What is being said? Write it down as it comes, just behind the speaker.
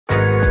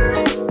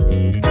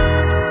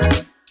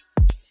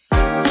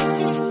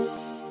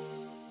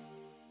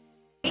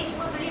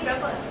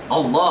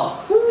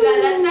Allah.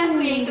 Last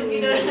aku yang interview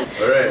dorang.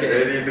 Alright,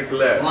 ready to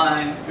clap.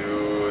 1,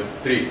 2,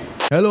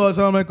 3. Hello,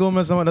 Assalamualaikum.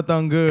 Selamat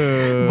datang ke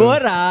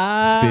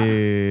Borak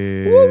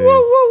Space.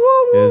 Woo.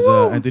 Yes,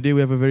 and today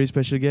we have a very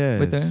special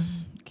guest. Betul.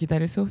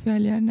 Kita ada Sophia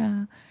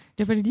Liana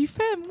daripada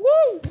DeFam.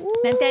 Woo.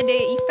 Nanti ada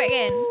efek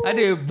kan?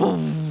 Ada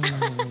boom.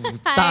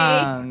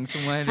 Tang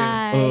semua ada.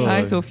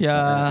 Hai Sophia.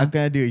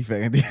 Akan ada efek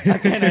nanti.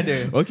 Akan ada.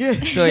 Okay.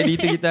 So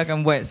editor kita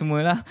akan buat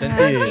semualah.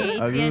 Nanti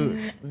Itu yang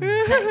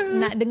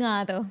nak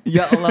dengar tu.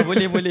 Ya Allah,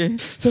 boleh.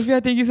 Sophia,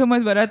 thank you so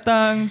much sebab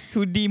datang,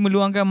 sudi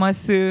meluangkan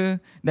masa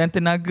dan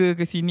tenaga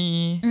ke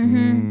sini.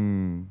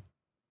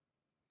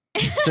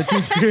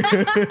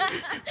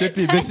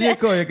 Cantik. Biasanya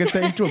kau yang akan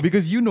start intro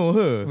because you know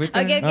her. Betul.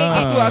 Okay.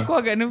 Aku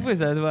agak nervous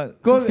lah sebab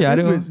Kau Sophia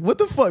ada. what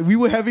the fuck? We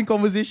were having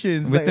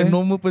conversations like a Betul.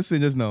 normal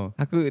person just now.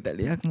 Aku tak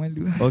boleh, aku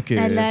malu.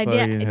 Okay. Alah,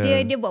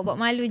 fine, dia buat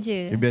malu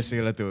je.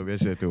 Biasalah tu,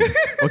 biasa tu.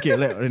 Okay,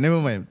 never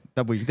mind.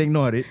 Tak apa, kita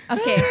ignore it.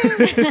 Okay.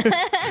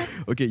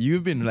 Okay,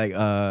 you've been like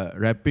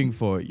rapping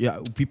for,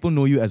 people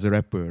know you as a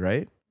rapper,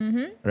 right?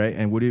 Right?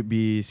 And would it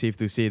be safe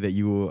to say that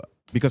you,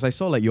 because I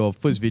saw like your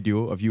first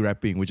video of you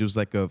rapping, which was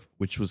like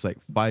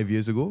 5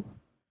 years ago.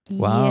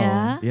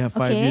 Wow. Yeah,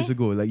 5 years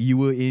ago. Like you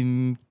were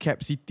in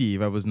Cap City,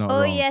 if I was not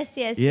wrong. Oh yes.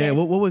 Yeah,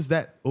 what was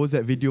that? What was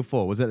that video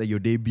for? Was that like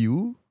your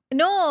debut?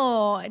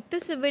 No,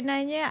 itu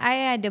sebenarnya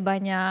I ada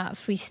banyak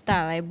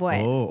freestyle I buat.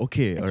 Oh,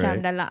 okay.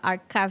 Macam Alright. dalam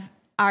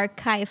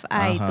archive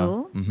I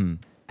tu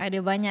ada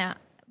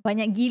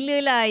banyak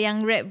gila lah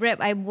yang rap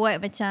I buat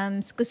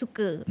macam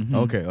suka-suka.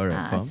 Okay,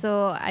 alright. Faham.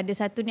 So ada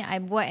satu ni I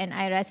buat and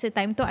I rasa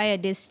time tu I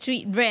ada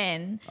street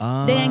brand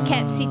dengan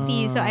Cap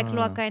City. So I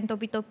keluarkan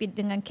topi-topi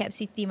dengan Cap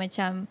City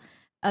macam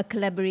a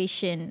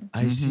collaboration.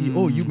 I see.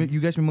 Oh,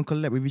 you guys memang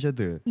collab with each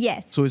other?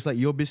 Yes. So it's like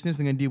your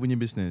business dengan dia punya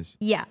business?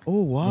 Yeah.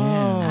 Oh,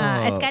 wow.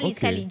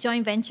 Sekali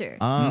joint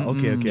venture.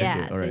 Okay.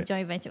 Yeah, so Alright.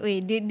 joint venture.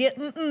 Weh, dia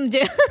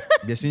je.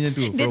 Biasanya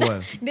tu for a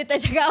while. Dia tak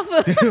cakap apa.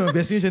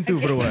 Biasanya macam tu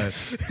for a while.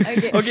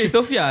 Okay,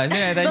 Sophia,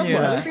 saya nak tanya.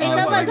 Sabar, Okay,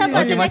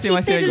 nak masih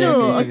cerita lagi.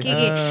 dulu. Okay.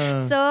 Okay.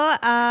 So,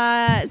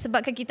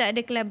 sebabkan kita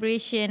ada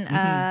collaboration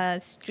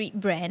street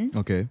brand,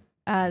 Okay.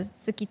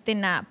 so kita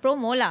nak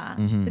promo lah.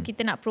 So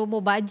kita nak promo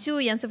baju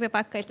yang Sophia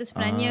pakai tu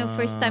sebenarnya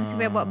first time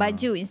Sophia buat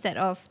baju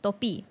instead of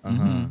topi.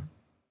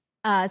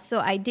 So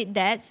I did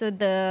that. So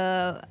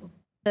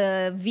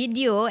the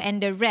video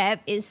and the rap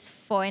is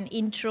for an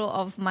intro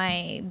of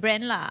my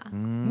brand lah.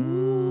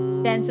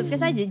 Dan Sophia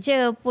saja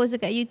je post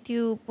dekat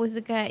YouTube, post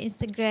dekat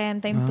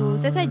Instagram time tu.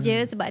 Saya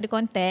saja sebab ada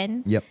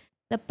content. Yep.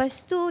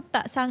 Lepas tu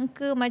tak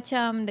sangka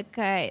macam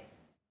dekat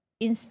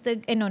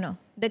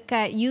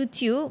dekat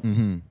YouTube.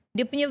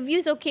 Dia punya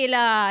views okay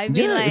lah. I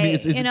mean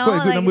it's quite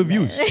a good number of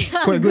views.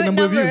 Quite good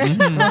number of views.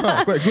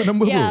 Quite good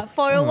number. Yeah,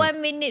 for a 1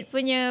 minute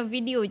punya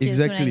video je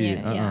Exactly.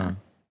 sebenarnya.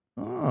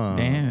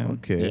 Damn.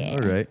 Okay. Yeah.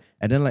 All right.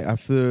 And then like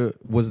after,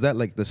 was that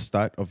like the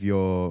start of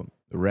your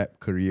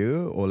rap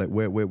career or like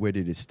where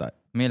did it start?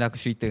 Mel,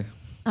 aku cerita.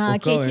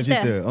 Okay, kau yang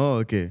cerita. Oh,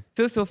 okay.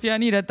 So Sophia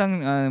ni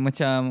datang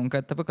macam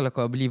kata apa, kalau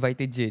kau beli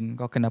Vitagen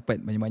kau akan dapat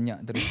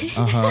banyak-banyak terus.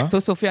 So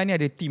Sophia ni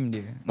ada team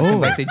dia.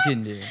 Macam Vitagen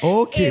dia.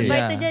 Okay.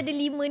 Vitagen ada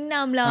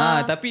 5-6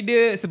 lah. Tapi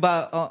dia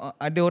sebab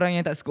ada orang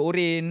yang tak suka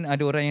oren,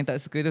 ada orang yang tak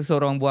suka tu,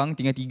 seorang buang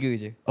tinggal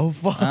 3 je. Oh,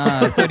 fuck.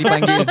 So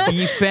dipanggil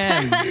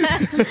DeFam.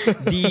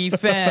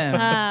 DeFam.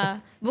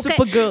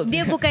 Supergirl.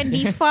 Dia bukan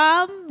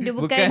DeFam, dia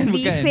bukan Bukan.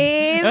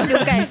 DeFam,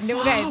 dia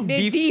bukan. Dia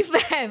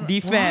DeFam.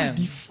 DeFam.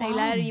 Saya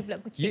lari pula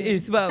kucing.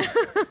 Sebab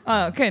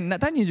kan nak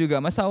tanya juga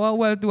masa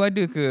awal-awal tu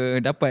ada ke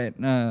dapat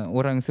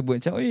orang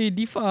sebut macam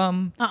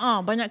DeFam.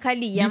 Banyak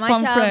kali yang DeFam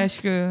macam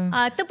fresh ke?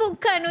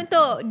 tepukan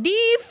untuk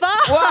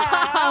DeFam.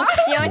 Wow.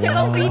 Yang macam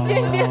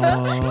confident dia.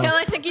 Yang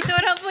macam kita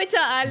orang pun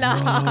macam alah.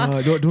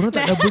 Diorang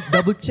tak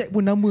double check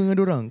pun nama dengan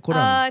diorang?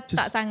 Korang?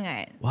 Tak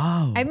sangat.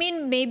 Wow. I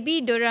mean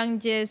maybe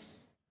diorang just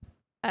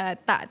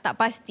tak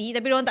pasti,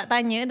 tapi diorang tak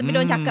tanya, tapi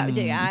diorang cakap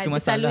je. Itu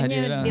masalah Selalunya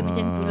dia lah. dia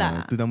macam tu lah.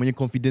 Itu namanya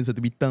confidence 1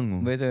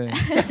 bintang. Betul.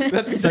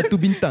 1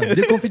 bintang.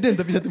 Dia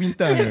confident tapi 1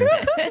 bintang.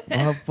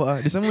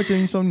 Apa? Dia sama macam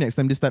Insomniac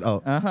time dia start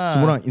out.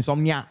 Semua orang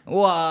Insomniac.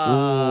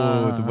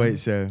 Wah. Oh, tu baik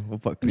saya.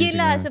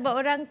 Yelah, sebab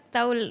orang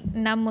tahu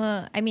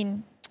nama, I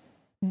mean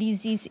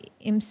disease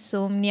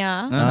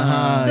insomnia.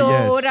 So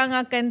orang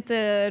akan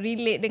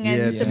terrelate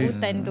dengan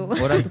sebutan tu.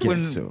 Orang tu pun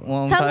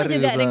orang sama utara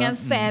juga pula. dengan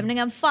fam,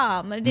 dengan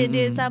farm.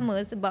 Dia sama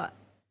sebab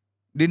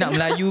dia nak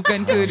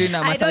Melayukan ke dia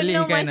nak Mak Saleh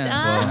kan?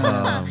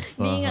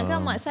 Dia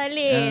ingatkan Mak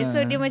Saleh. So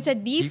dia macam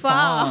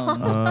DeFam.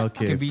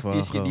 Okay,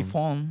 British ke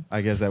DeFam.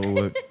 I guess that will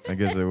work.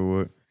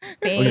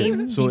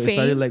 Fame, So it DeFame.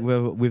 started like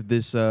with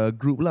this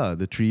group lah,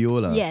 the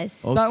trio lah.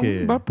 Yes.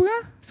 Okay. Tahun berapa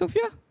lah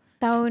Sophia?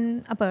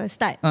 Tahun apa?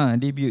 Start?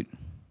 Debut.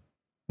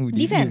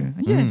 DeFam?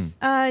 Yes.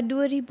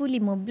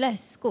 2015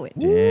 kot.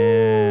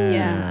 Damn.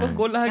 Yeah. Kau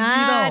sekolah lagi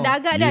tau. Dah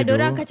agak dah.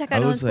 Diorang akan cakap I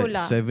diorang was like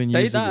sekolah. 7 Saya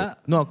years ago.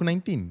 tak. No, aku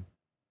 19.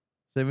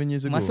 7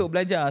 years ago. Masuk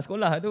belajar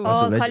sekolah tu.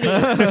 Oh,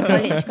 belajar.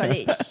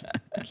 college.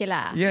 Okay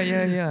lah. Ya.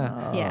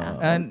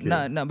 Yeah.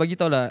 Nak bagi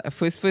tahu lah,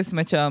 first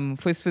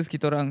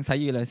kita orang,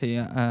 saya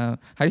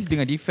Haris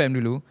dengar DeFam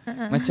dulu.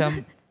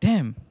 Macam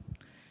damn,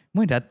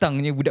 mana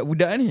datangnya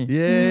budak-budak ni?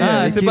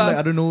 Yeah, they came like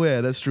out of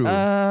nowhere. That's true.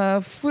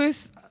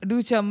 First,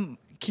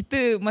 macam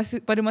kita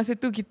pada masa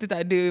tu kita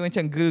tak ada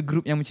macam girl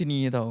group yang macam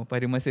ni tau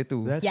pada masa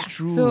tu. That's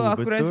true. So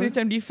aku rasa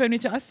macam DeFam ni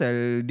macam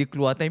asal dia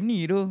keluar time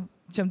ni tu.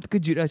 Macam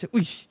terkejut lah macam,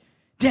 uish,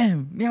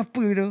 damn, ni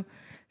apa tu?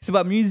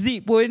 Sebab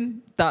muzik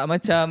pun tak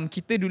macam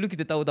kita dulu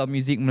kita tahu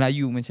muzik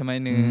Melayu macam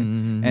mana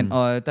and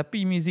all.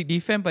 Tapi muzik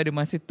DeFam pada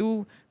masa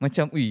tu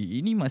macam,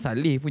 ini Mak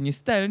Saleh punya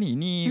style ni.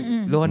 Ni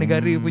luar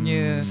negara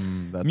punya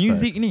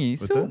muzik ni.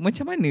 So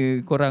macam mana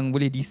korang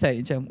boleh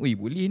decide macam,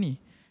 boleh ni.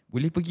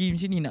 Boleh pergi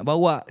macam ni nak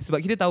bawa. Sebab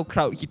kita tahu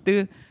crowd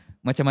kita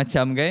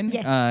macam-macam kan.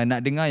 Yes.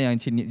 Nak dengar yang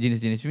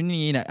jenis-jenis macam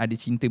ni, nak ada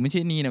cinta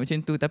macam ni, nak macam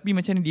tu. Tapi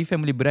macam ni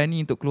DeFam boleh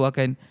berani untuk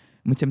keluarkan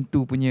macam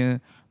tu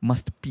punya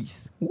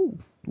masterpiece.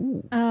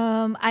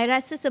 I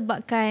rasa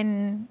sebabkan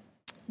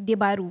dia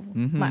baru.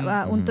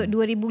 Untuk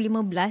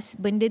 2015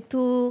 benda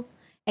tu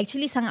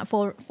actually sangat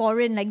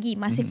foreign lagi,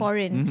 masih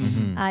foreign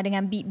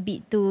dengan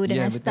beat tu,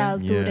 dengan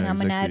style tu, dengan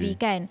menari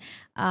kan.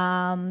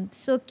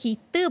 So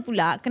kita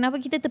pula kenapa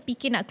kita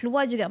terfikir nak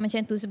keluar juga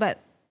macam tu, sebab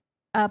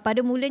pada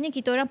mulanya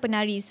kita orang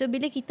penari. So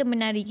bila kita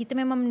menari, kita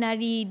memang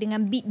menari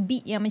dengan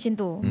beat yang macam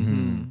tu.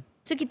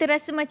 So kita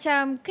rasa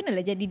macam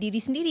kenalah jadi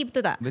diri sendiri,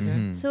 betul tak?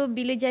 Betul. So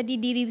bila jadi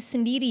diri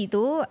sendiri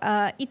tu,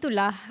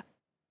 itulah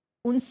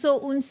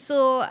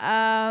unsur-unsur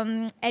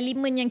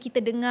elemen yang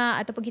kita dengar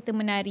ataupun kita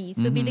menari.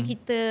 So bila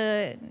kita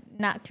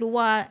nak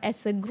keluar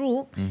as a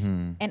group,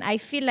 and I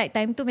feel like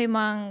time tu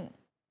memang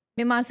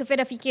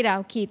Sophia dah fikir dah,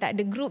 okay, tak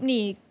ada group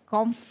ni,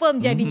 confirm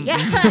jadi.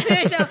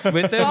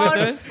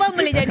 Betul. Confirm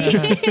boleh jadi.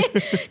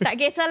 Tak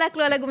kisahlah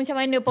keluar lagu macam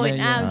mana pun.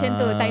 Macam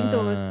tu time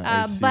tu.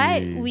 But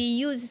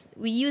we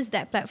use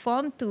that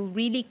platform to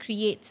really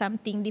create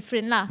something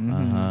different lah.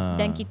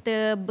 Dan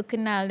kita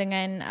berkenal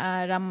dengan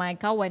ramai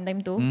kawan time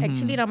tu.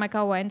 Actually ramai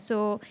kawan.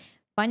 So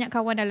banyak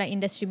kawan dalam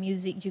industri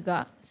muzik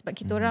juga. Sebab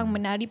kita orang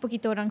menari pun,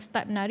 kita orang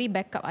start menari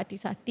backup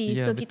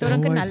artis-artis. So kita orang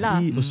kenal lah.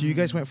 So you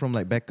guys went from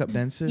like backup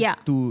dancers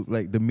to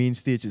like the main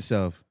stage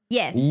itself.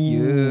 Yes.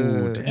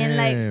 Ooh, in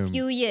like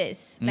few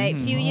years. Like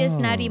few years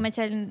nari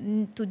macam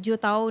 7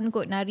 tahun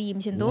kot nari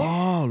macam tu.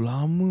 Wow,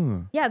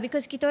 lama. Yeah,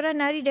 because kita orang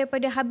nari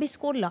daripada habis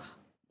sekolah.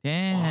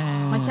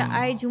 Damn. Macam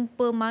I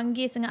jumpa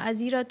Manggis dengan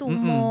Azira tu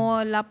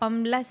umur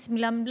 18,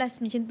 19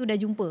 macam tu dah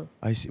jumpa.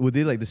 I see. Were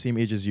they like the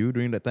same age as you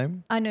during that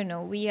time?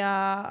 No. We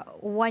are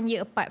 1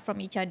 year apart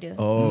from each other.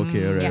 Oh,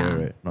 okay.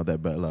 Alright. Not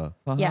that bad lah.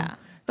 Faham. Yeah.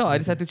 Tahu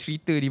ada satu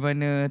cerita di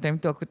mana time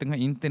tu aku tengah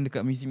intern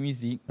dekat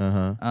muzik-muzik.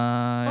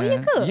 Oh,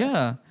 ya ke?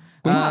 Ya.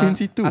 Intern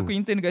situ? Aku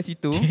intern dekat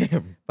situ.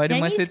 Pada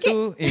Nyanyi masa sikit.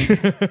 tu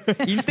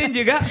intern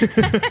je kak.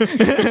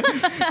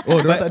 Oh,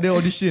 dia tak ada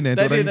audition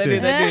Tak ada.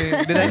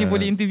 Dia tanya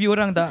boleh interview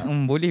orang tak?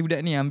 Boleh budak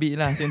ni,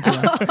 ambil lah macam tu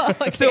lah.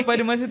 So pada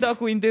masa tu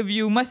aku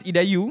interview Mas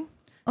Idayu.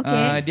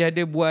 Okay. Dia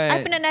ada buat, I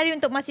pernah nari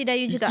untuk Mas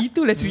Dayu juga.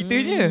 Itulah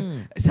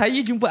ceritanya.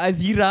 Saya jumpa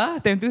Azira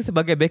time tu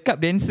sebagai backup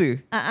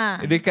dancer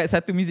dekat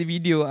satu music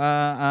video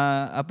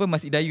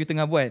Mas Dayu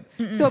tengah buat.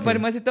 So pada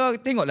masa tu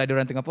tengoklah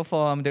diorang tengah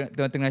perform,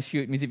 diorang tengah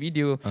shoot music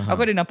video.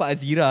 Aku ada nampak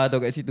Azira tau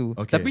kat situ.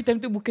 Tapi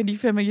time tu bukan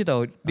DeFam lagi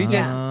tau. Dia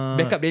just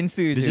backup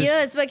dancer je.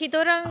 Ya, sebab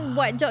kita orang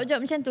buat job-job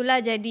macam tu lah.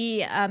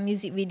 Jadi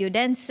music video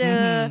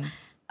dancer,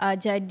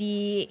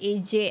 jadi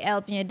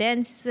AJL punya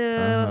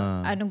dancer,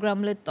 Anugerah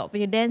Meletok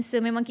punya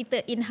dancer. Memang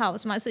kita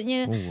in-house.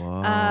 Maksudnya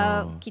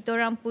kita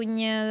orang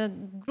punya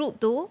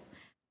group tu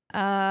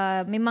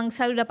memang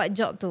selalu dapat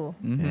job tu.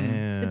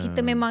 So,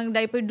 kita memang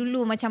daripada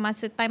dulu macam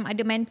masa time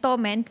ada mentor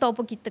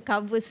pun kita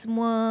cover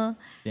semua.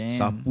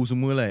 Sapu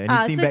semua lah.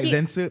 Anything so back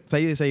dancer,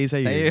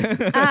 saya.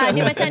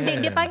 Dia macam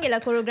dia panggil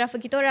lah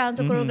koreografer kita orang.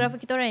 So koreografer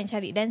kita orang yang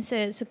cari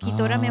dancer. So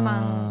kita orang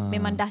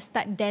memang dah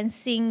start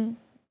dancing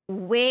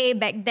way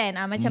back then.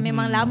 Macam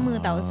memang lama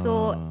tau.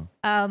 So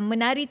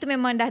menari tu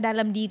memang dah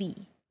dalam diri.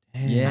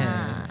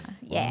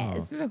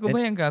 Yes. Aku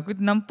bayangkan, aku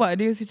nampak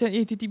dia macam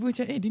tiba-tiba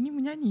macam dia ni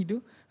menyanyi tu.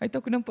 Hari tu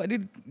aku nampak dia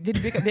jadi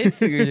backup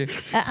dancer je.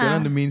 Sekarang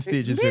the main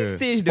stage is her.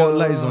 Stage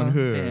Spotlight is on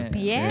her.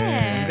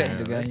 Congrats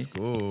tu guys. Let's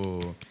go.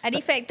 Ada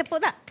efek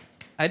tepuk tak?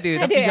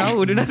 Ada tapi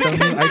jauh dia nak.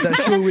 I tak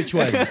sure which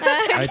one.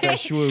 I tak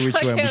sure which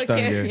one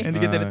butang dia. Nanti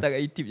kita letak kat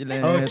YouTube je lah.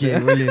 Okay,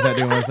 boleh.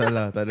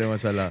 Tak ada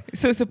masalah.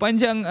 So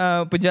sepanjang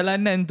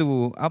perjalanan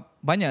tu,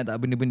 banyak tak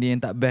benda-benda yang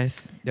tak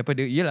best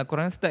daripada, yelah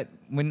korang start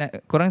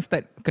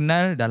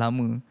kenal dah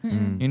lama.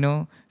 You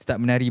know, start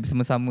menari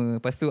bersama-sama.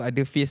 Lepas tu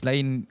ada phase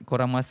lain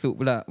korang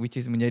masuk pula,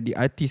 which is menjadi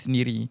artis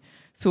sendiri.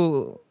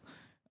 So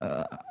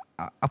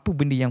apa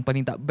benda yang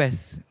paling tak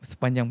best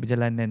sepanjang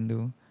perjalanan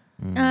tu?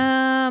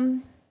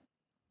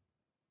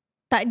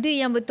 Tak ada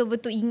yang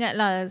betul-betul ingat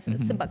lah.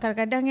 Sebab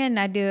kadang-kadang kan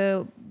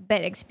ada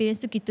bad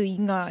experience tu kita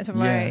ingat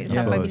sampai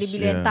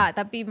bila-bila tak.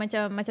 Tapi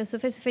macam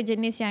Sophia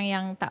jenis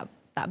yang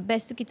tak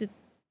best tu kita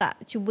tak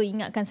cuba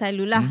ingatkan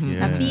selalu lah.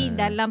 Tapi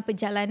dalam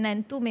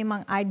perjalanan tu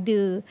memang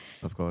ada.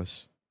 Of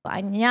course.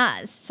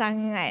 Banyak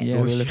sangat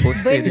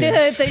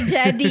benda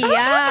terjadi.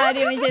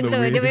 Dia macam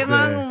tu. Dia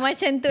memang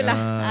macam tu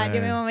lah. Dia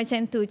memang macam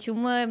tu.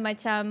 Cuma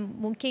macam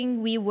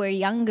mungkin we were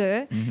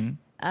younger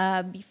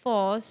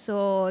before,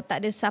 so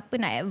tak ada siapa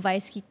nak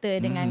advise kita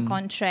dengan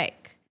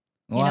contract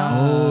You know?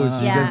 Oh, so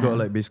you guys Yeah. got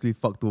like basically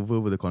fucked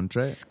over with the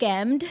contract?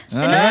 Scammed.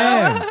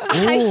 Damn.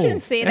 I Oh.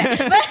 shouldn't say that.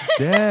 But,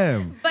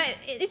 Damn. but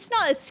it's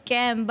not a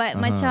scam, but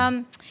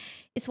macam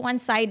it's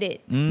one-sided.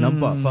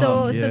 Nampak, faham. So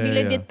Yeah, bila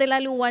yeah. dia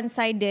terlalu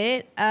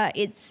one-sided,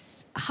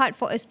 it's hard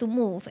for us to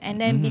move.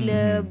 And then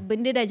bila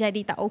benda dah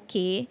jadi tak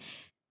okay,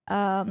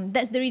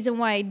 that's the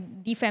reason why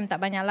DeFam tak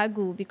banyak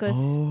lagu, because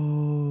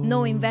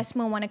no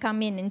investment want to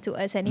come into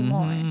us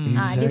anymore.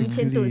 Dia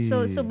macam tu.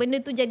 So benda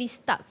tu jadi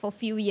stuck for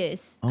few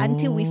years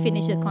until we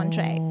finish the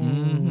contract.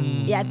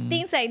 Yeah,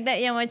 things like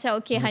that yang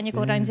macam okay, hanya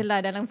korang je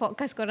lah dalam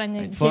podcast korang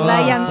je lah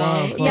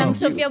yang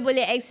Sophia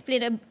boleh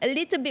explain a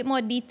little bit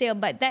more detail,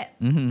 but that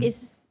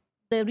is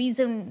the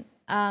reason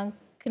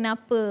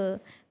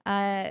kenapa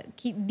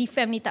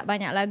DeFam ni tak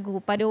banyak lagu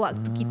pada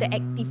waktu kita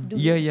aktif dulu.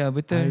 Ya,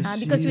 betul.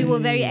 Because we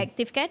were very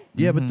active kan.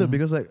 Yeah, betul.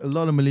 Because like a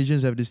lot of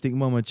Malaysians have this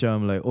stigma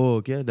macam like,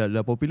 oh, okay, dah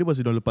popular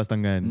pasti dah lepas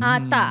tangan.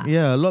 Tak.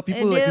 Yeah, a lot of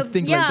people like to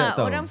think like that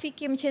tau. Orang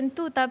fikir macam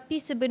tu,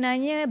 tapi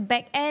sebenarnya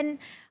back end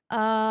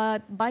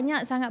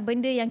banyak sangat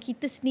benda yang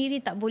kita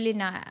sendiri tak boleh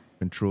nak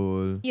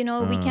Control. you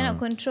know, we cannot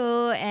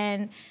control,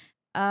 and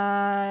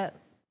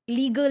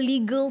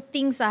legal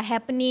things are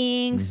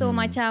happening. So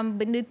macam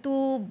benda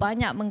tu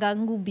banyak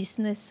mengganggu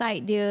business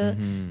side dia.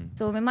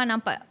 So memang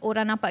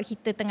orang nampak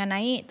kita tengah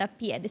naik,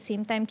 tapi at the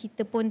same time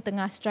kita pun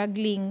tengah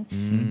struggling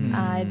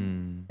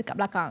dekat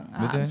belakang.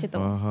 Macam tu.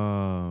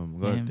 Faham.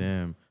 God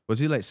damn. Was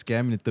it like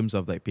scam in terms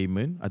of like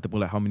payment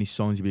ataupun like how many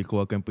songs you boleh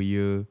keluarkan per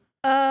year?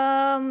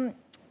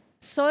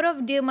 Sort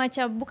of dia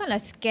macam bukanlah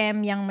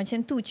scam yang macam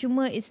tu,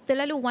 cuma it's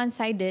terlalu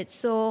one-sided.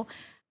 So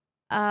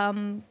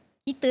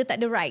kita tak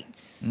ada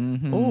rights.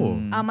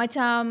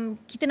 Macam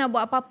kita nak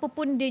buat apa-apa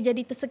pun dia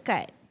jadi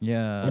tersekat.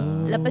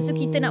 Lepas tu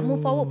kita nak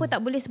move forward pun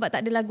tak boleh sebab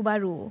tak ada lagu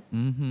baru.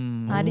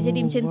 Dia jadi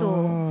macam tu.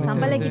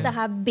 Sampailah kita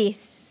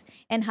habis.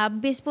 And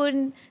habis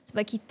pun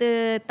sebab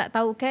kita tak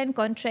tahu kan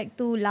kontrak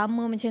tu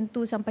lama macam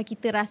tu, sampai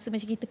kita rasa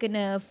macam kita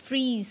kena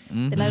freeze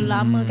terlalu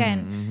lama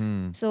kan.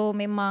 So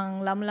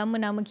memang lama-lama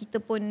nama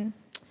kita pun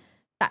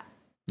tak,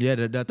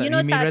 dah tak, you know,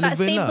 tak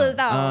stable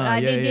tau.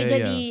 Dia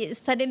jadi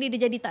suddenly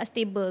dia jadi tak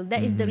stable.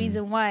 That is the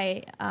reason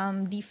why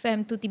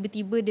DeFam tu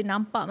tiba-tiba dia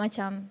nampak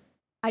macam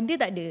ada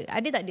tak ada.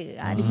 Dia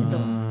macam tu.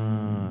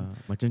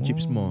 Macam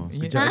chips more.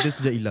 Sekejap ada,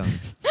 sekejap hilang.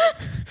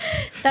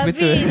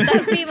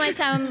 Tapi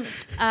macam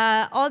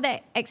all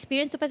that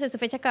experience tu, pasal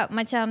Sophia cakap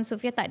macam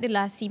Sophia tak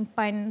adalah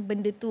simpan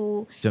benda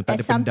tu macam tak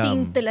as ada something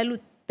pendam.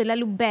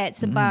 terlalu bad.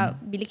 Sebab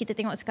bila kita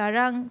tengok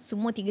sekarang,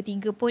 semua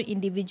tiga-tiga pun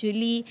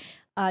individually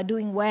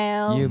doing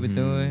well. Ya,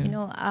 betul. You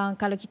know,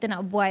 kalau kita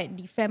nak buat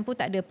DeFam pun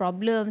tak ada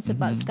problem,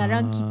 sebab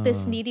sekarang kita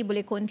sendiri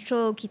boleh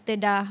control. Kita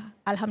dah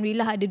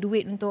alhamdulillah ada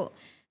duit untuk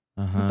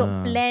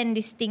plan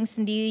this thing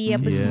sendiri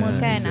apa semua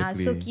kan.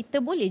 Exactly. So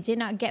kita boleh je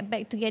nak get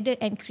back together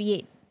and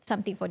create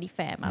something for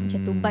DeFam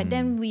macam tu. But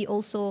then we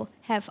also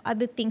have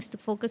other things to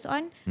focus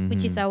on,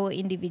 which is our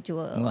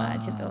individual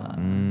macam tu.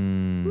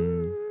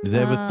 Is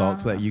there ever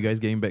talks like you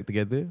guys getting back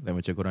together? Like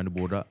macam korang ada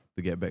borak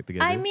to get back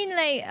together? I mean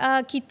like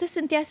kita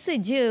sentiasa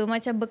je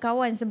macam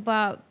berkawan,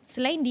 sebab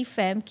selain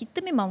DeFam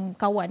kita memang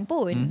kawan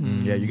pun.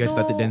 Yeah, you guys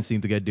started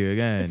dancing together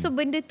kan? So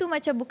benda tu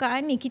macam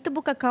bukan ni, kita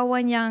bukan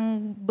kawan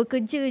yang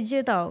bekerja je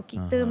tau.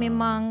 Kita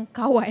memang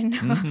kawan.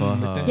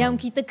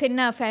 Yang kita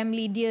kenal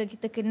family dia,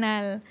 kita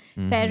kenal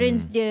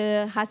parents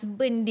dia,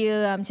 husband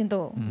dia macam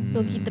tu.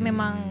 So kita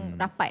memang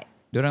rapat.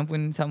 Diorang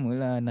pun sama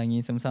lah,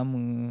 nangis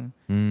sama-sama.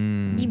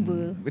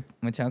 Iba.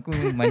 Macam aku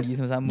mandi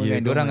sama-sama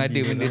kan. Diorang ada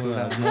benda tu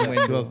lah.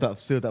 Itu aku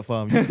tak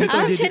faham.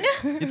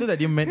 Itu tak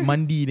dia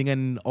mandi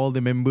dengan all the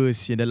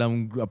members yang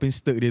dalam apa yang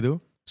stirk dia tu.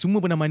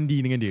 Semua pernah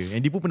mandi dengan dia.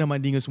 And dia pun pernah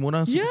mandi dengan semua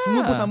orang.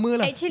 Semua pun sama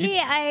lah. Actually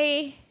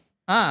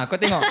Kau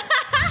tengok.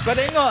 Kau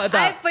tengok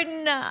tak? I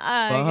pernah.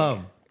 Faham.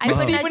 I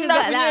Mesti pernah pernah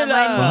jugalah punya lah.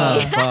 mandi.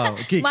 Faham.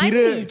 Okay,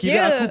 Mandi kira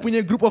je. aku punya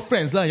group of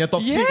friends lah yang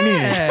toxic ni.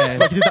 Yes.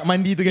 Sebab kita tak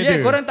mandi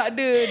together. Korang tak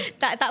ada.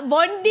 Tak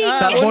bonding.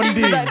 Tak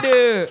bonding. Tak ada.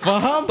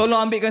 Faham?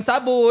 Tolong ambilkan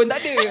sabun. Tak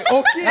ada.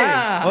 Okay.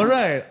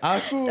 Alright.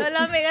 Aku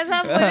Tolong ambilkan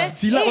sabun.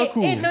 silap aku.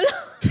 Tolong.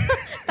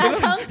 Tak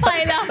sampai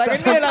lah. Tak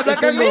kena lah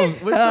belakang ni.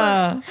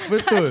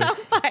 Betul. Tak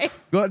sampai.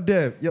 God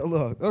damn. Ya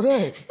Allah.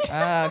 Alright.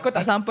 Kau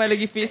tak sampai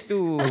lagi phase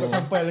tu. Tak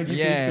sampai lagi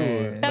face tu.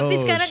 Tapi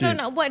sekarang shit. kalau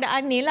nak buat dah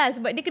aneh lah,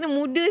 sebab dia kena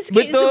muda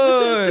sikit.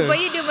 Betul.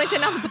 Supaya dia macam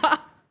nampak.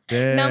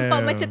 Damn. Nampak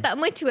macam tak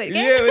mature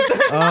kan. Ya, betul.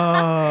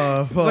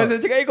 Fuck. Masa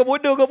cakap kau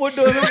bodoh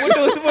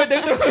semua macam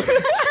tu.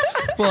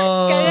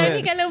 Sekarang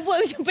ni kalau buat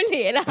macam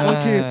pelik lah.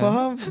 Okay,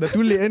 faham? Dah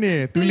too late ni.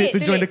 Too late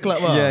to join the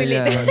club lah.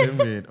 Yeah. Damn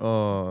it.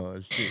 Oh,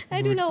 shit.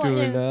 Aduh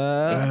lawaknya.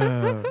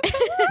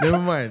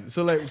 Never mind.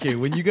 So like, okay,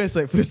 when you guys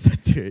first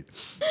started,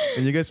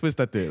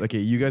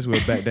 okay, you guys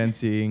were back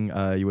dancing.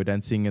 You were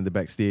dancing in the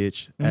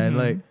backstage, and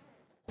like,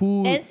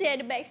 who Dancing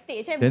at the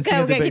backstage. dancing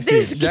at the Bukan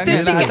backstage?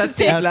 Jangan lah atas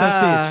stage lah. Atas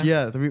stage,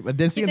 yeah. Tapi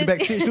dancing at the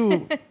backstage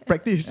tu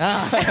practice.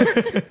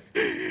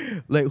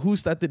 Like, who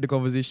started the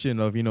conversation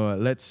of, you know,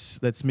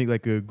 let's make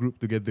like a group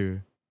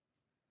together?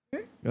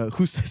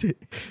 Who started?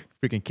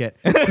 Freaking cat.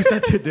 Who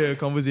started the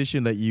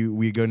conversation that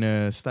we're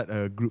gonna start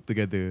a group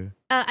together?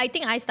 I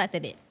think I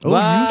started it. Oh,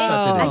 you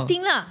started it. I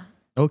think lah.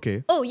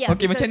 Okay. Oh yeah.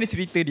 Okay, macam mana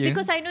cerita dia?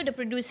 Because I know the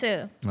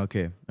producer.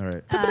 Okay.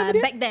 Alright.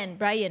 Back then,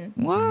 Brian.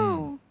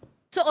 Wow.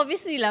 So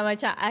obviously lah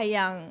macam I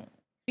yang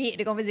create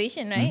the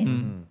conversation, right?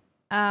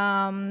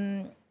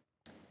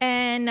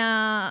 And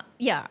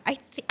yeah,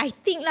 I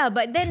think lah.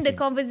 But then the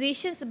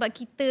conversation sebab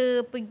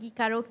kita pergi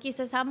karaoke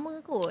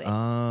sama-sama kot.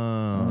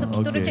 So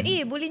kita orang macam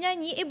boleh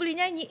nyanyi, boleh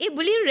nyanyi,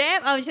 boleh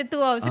rap, macam tu.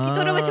 So kita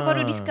orang macam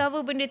baru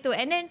discover benda tu.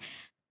 And then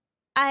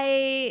I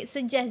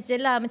suggest je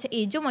lah macam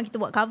jom lah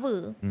kita buat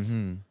cover.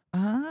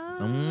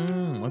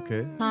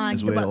 Okay.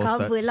 Kita buat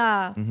cover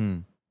lah.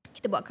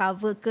 Kita buat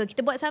cover ke,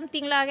 kita buat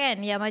something lah kan.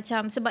 Yang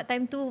macam sebab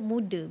time tu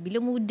muda. Bila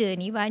muda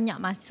ni banyak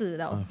masa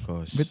tau. Of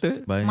course.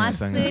 Betul. Banyak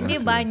Masa sangat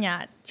dia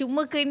banyak.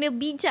 Cuma kena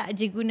bijak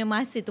je guna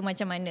masa tu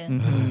macam mana.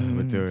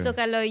 Betul. So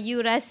kalau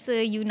you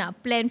rasa you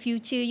nak plan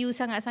future you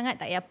sangat-sangat,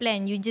 tak payah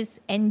plan. You just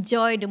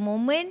enjoy the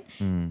moment.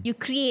 You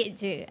create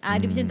je.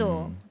 Dia macam tu.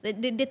 So,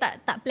 dia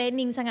tak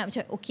planning sangat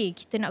macam okay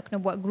kita nak kena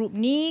buat group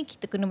ni,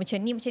 kita kena macam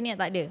ni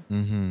tak ada.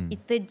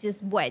 Kita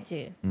just buat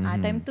je.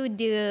 Time tu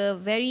dia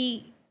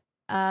very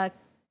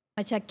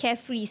macam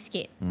carefree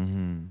sikit.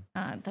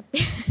 Tapi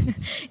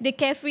dia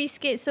carefree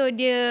sikit. So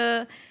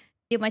dia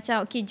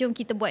macam okay jom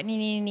kita buat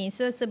ni.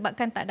 So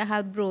sebabkan tak ada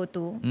hal bro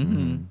tu,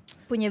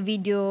 punya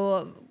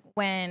video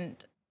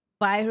went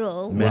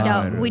viral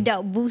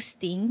without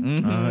boosting.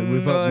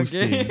 Without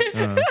boosting.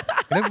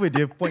 Kenapa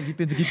dia point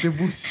kita macam kita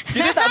boost?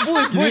 Kita tak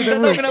boost pun. Tak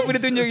tahu kenapa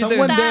dia tunjuk kita.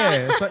 Someone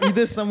there.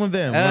 Either some of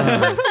them.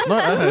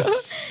 Not us.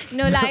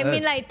 No lah, I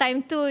mean like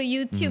time tu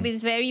YouTube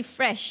is very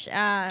fresh.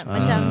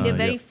 Macam dia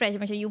very fresh.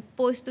 Macam you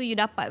post tu you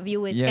dapat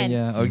viewers kan.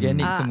 Yeah,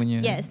 organic semuanya.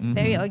 Yes,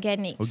 very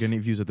organic.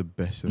 Organic views are the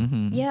best.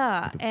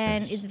 Yeah,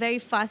 and it's very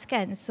fast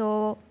kan.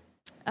 So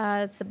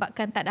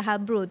sebabkan tak ada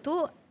hal bro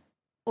tu,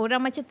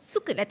 orang macam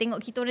suka lah tengok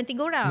kita orang 3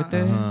 orang.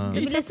 Betul. So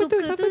bila suka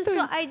tu,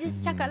 so I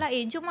just cakap lah,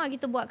 jom lah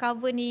kita buat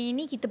cover ni.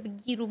 Kita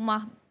pergi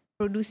rumah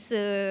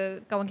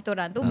producer kawan kita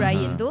orang tu,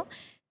 Brian tu.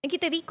 Dan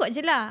kita record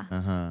je lah.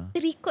 Kita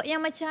record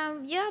yang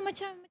macam,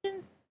 macam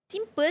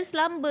simple,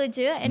 selamba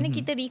je. And then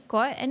kita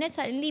record. And then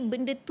suddenly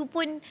benda tu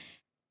pun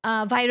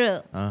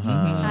viral.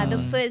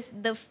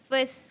 The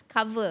first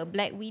cover,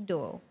 Black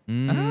Widow.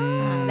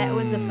 That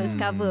was the first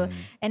cover.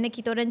 And then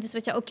kita orang just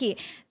macam, okay,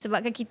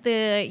 sebabkan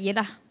kita,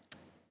 yelah,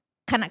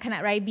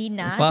 kanak-kanak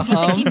Raibina. So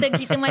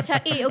kita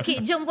macam okay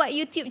jom buat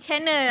YouTube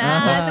channel.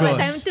 Sebab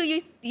time tu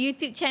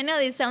YouTube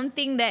channel is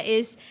something that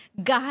is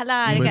gah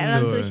lah dekat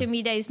dalam social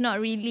media. It's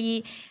not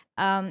really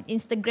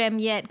Instagram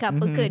yet ke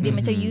apa ke. Dia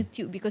macam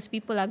YouTube because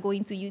people are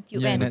going to YouTube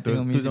kan.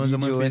 Tu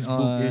zaman-zaman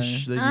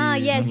Facebook-ish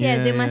lagi. Yes.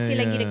 Dia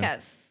masih lagi dekat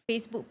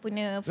Facebook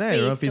punya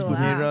phrase tu. Facebook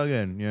era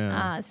kan.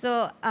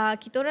 So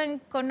kita orang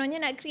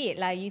kononnya nak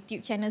create lah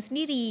YouTube channel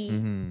sendiri.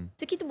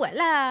 So kita buat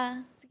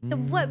lah. Kita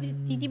buat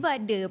tiba-tiba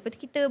ada. Lepas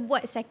tu kita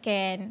buat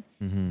second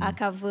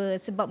cover.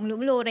 Sebab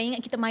mula-mula orang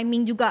ingat kita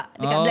miming juga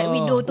dekat Black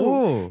Widow tu.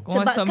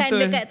 Sebabkan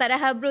dekat Tak Ada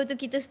Hal Bro tu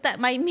kita start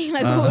miming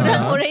lagu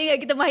orang. Orang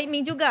ingat kita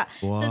miming juga.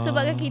 So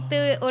sebabkan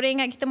orang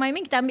ingat kita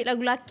miming, kita ambil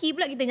lagu lelaki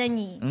pula kita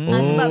nyanyi.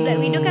 Sebab Black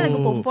Widow kan lagu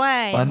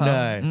perempuan.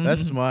 Pandai.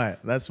 That's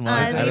smart. So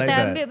I like kita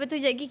that. ambil, lepas tu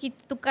sekejap lagi kita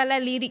tukarlah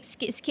lirik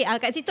sikit-sikit.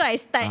 Kat situ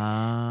I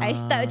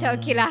start macam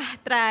okay lah,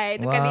 try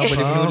tukar lirik.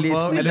 Boleh menulis.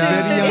 At a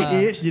very young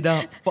age, dia dah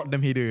fuck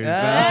them haters.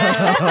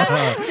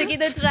 So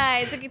kita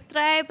try.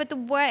 Lepas tu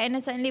buat. And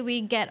then suddenly we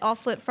get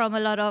offered from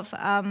a lot of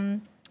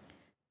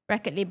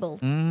record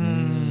labels.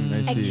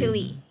 I see.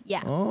 Actually,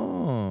 yeah.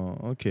 Oh,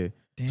 okay.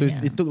 Damn. So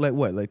it took like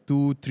what? Like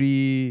 2,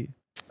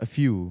 3, a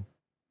few?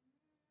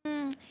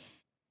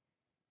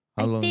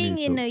 How long I think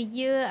did it in took? a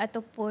year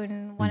ataupun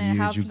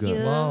 1.5 juga.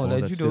 year. Wow,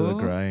 That's laju still a doh.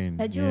 grind.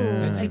 Laju.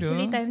 Yeah.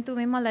 Actually time tu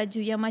memang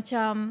laju. Yang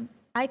macam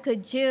I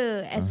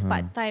kerja as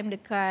part-time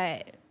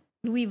dekat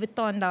Louis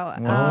Vuitton tau.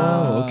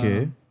 Oh,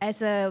 okay. As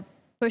a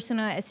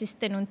personal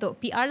assistant untuk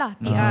PR lah.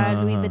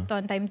 PR Louis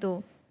Vuitton time tu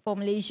for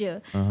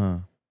Malaysia.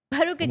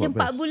 Baru kerja 4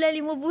 bulan,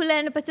 5 bulan.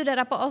 Lepas tu dah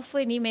dapat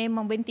offer ni,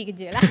 memang berhenti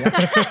kerja lah.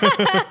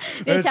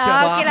 Dia macam,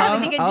 okay lah,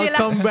 berhenti kerja lah.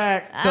 I'll come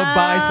back to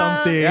buy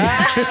something.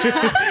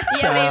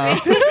 Ya, baby.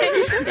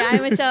 I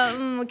macam,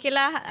 okay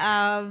lah.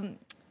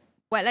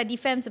 Buatlah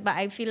DeFam sebab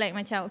I feel like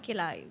macam, okay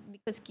lah.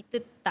 Because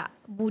kita tak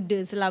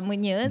muda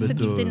selamanya. So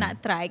kita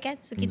nak try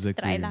kan. So kita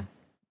try lah.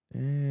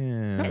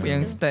 Apa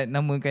yang start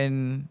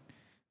namakan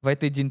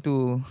Vitagen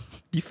tu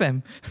DeFam?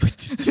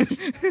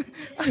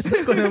 Asal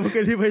kau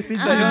namakan dia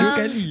Vitagen?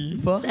 Sekali.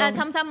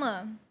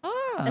 Sama-sama.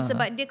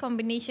 Sebab dia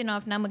combination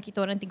of nama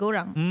kita orang 3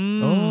 orang.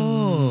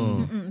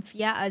 Oh.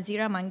 Fia,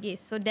 Azira,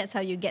 Manggis. So that's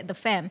how you get the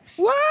fam.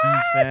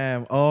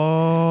 DeFam.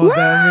 Oh,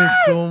 that makes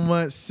so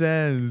much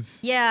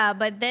sense. Yeah,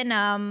 but then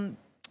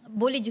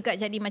boleh juga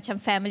jadi macam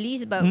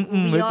family sebab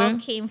we all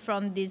came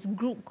from this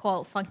group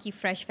called Funky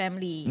Fresh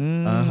Family.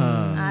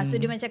 So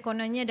dia macam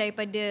kononnya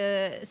daripada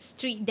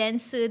street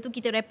dancer tu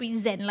kita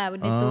represent lah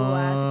benda tu.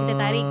 So kita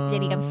tarik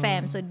jadikan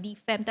fam. So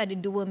DeFam tu ada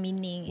 2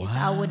 meaning. It's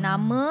our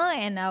nama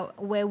and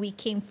where we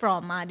came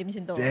from. Dia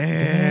macam tu.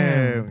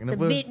 Damn. It's a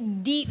bit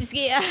deep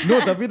sikit.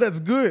 No, tapi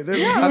that's good.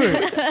 That's good.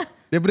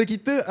 Daripada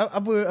kita,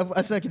 apa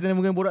asal kita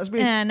namakan Borak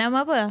Space? Nama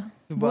apa?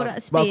 Borak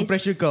Space. Sebab aku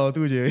pressure kau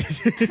tu je.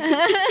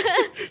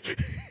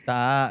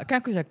 Tak,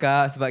 kan aku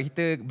cakap sebab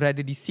kita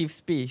berada di safe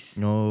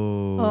space.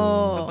 Oh.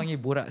 Kita panggil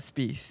Borak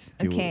Space.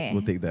 Okay.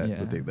 We'll take that.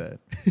 Yeah. We'll take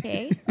that.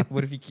 Okay. Aku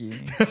baru fikir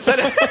ni.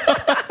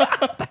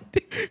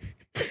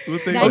 We'll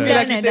take Dan- Okay that.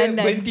 lah, kita Dan.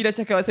 berhenti dah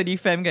cakap pasal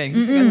DeFam kan.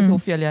 Kita cakap pasal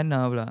Sophia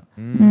Liana pula.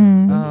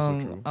 That's also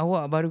true.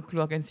 Awak baru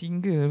keluarkan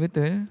single,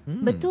 betul?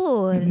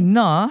 Betul.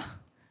 Nah,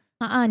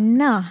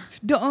 Nah.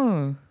 sedap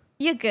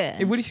Ya ke?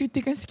 boleh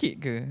ceritakan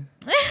sikit ke?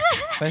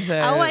 Pasal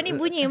Awak ni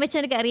bunyi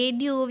macam dekat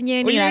radio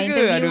punya ni ya lah, ke?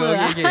 Aduh, interviewer.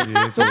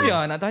 okay. Sophia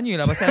nak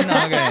tanya lah pasal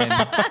Nah kan.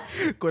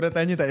 Kau dah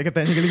tanya tak? Kau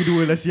tanya kali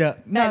kedua lah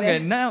siap. Nah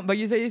kan, Nah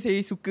bagi saya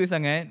suka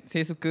sangat.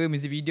 Saya suka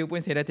music video pun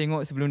saya dah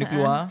tengok sebelum dia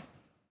keluar.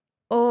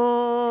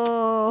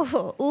 Oh.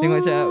 Tengok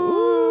macam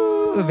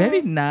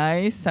very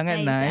nice,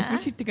 sangat nice. Nice,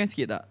 Boleh ceritakan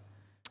sikit tak?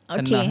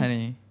 Okay. Nah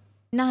ni.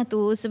 Nah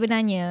tu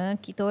sebenarnya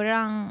kita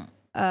orang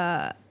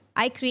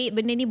I create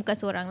benda ni bukan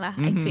seorang lah.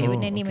 I create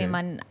benda ni okay.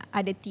 memang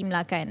ada team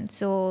lah kan.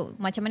 So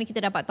macam mana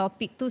kita dapat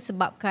topik tu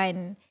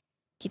sebabkan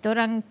kita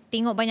orang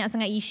tengok banyak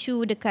sangat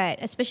isu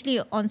dekat especially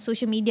on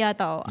social media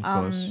tau. Of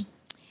course.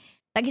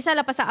 Tak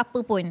kisahlah pasal apa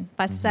pun.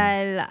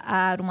 Pasal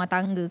rumah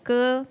tangga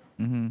ke,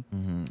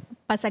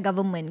 pasal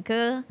government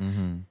ke,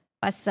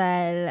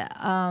 pasal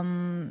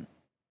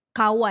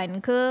kawan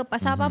ke,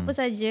 pasal apa-apa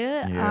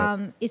saja.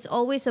 Yep. It's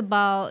always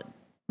about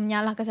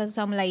menyalahkan satu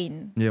sama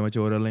lain. Ya,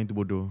 macam orang lain tu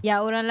bodoh.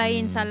 Ya, orang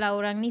lain salah,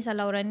 orang ni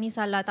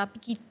salah.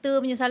 Tapi kita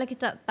punya salah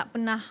kita tak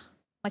pernah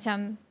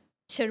macam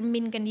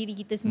cerminkan diri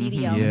kita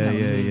sendiri. Ya, Macam,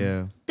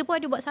 ya. kita pun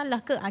ada buat salah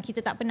ke?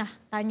 Kita tak pernah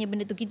tanya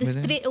benda tu. Kita Betul.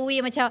 straight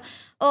away macam,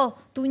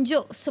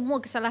 tunjuk semua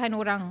kesalahan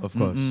orang. Of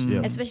course. Yeah.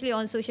 Especially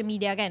on social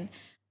media kan.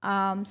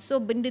 So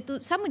benda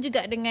tu sama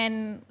juga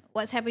dengan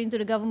what's happening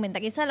to the government.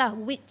 Tak kisahlah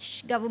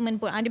which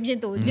government pun ada macam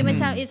tu. Dia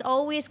macam it's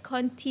always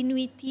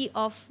continuity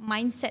of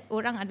mindset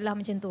orang adalah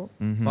macam tu.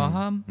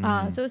 Faham?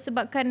 So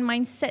sebabkan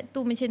mindset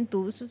tu macam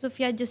tu, so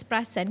Sophia just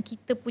perasan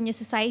kita punya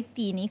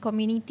society ni,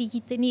 community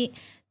kita ni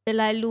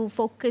terlalu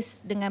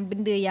fokus dengan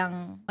benda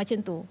yang macam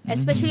tu.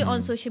 Especially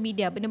on social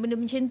media. Benda-benda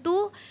macam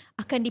tu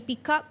akan di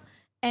pick up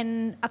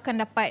and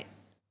akan dapat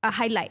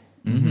highlight.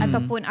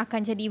 Ataupun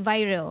akan jadi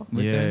viral.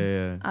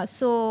 Yeah.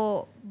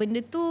 So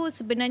benda tu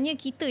sebenarnya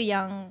kita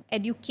yang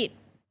educate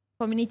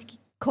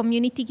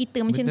community kita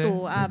macam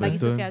tu bagi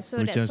Sophia.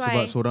 So macam that's sebab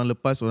why seorang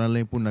lepas, orang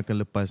lain pun akan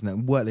lepas. Nak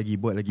buat lagi.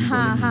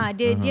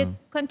 dia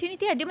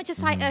continuity dia macam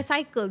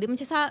cycle. Dia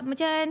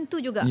macam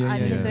tu juga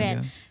macam tu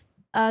kan.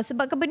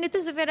 Sebab benda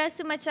tu Sophia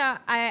rasa macam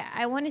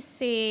I want to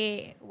say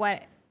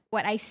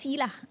what I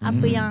see lah.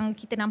 Apa yang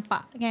kita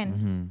nampak kan.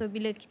 So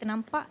bila kita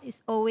nampak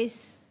it's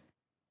always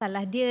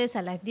salah dia.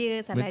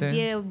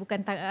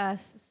 Bukan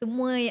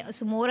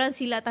semua orang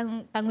sila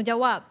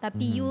tanggungjawab.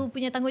 Tapi you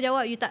punya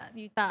tanggungjawab you tak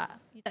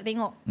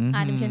tengok.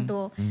 Dia macam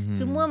tu.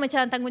 Semua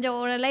macam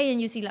tanggungjawab orang lain yang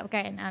you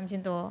silapkan. Macam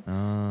tu.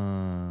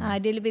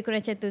 Dia lebih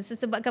kurang macam tu. So,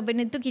 sebabkan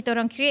benda tu kita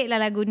orang create lah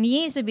lagu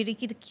ni. So bila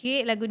kita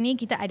create lagu ni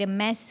kita ada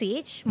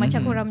message. Macam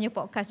korang punya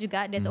podcast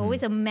juga. There's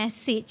always a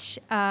message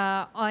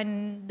on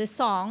the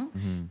song.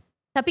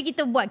 Tapi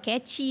kita buat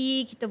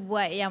catchy, kita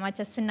buat yang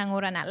macam senang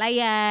orang nak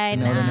layan,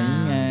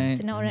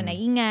 senang orang nak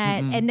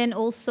ingat, and then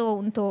also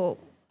untuk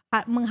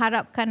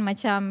mengharapkan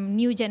macam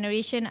new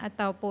generation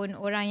ataupun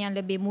orang yang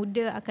lebih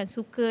muda akan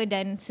suka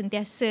dan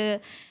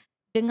sentiasa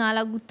dengar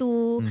lagu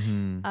tu,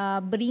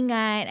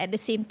 beringat at the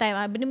same time,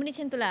 benda-benda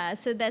macam tu lah.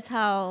 So that's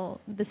how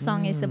the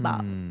song is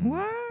about.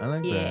 I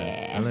like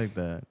that. I like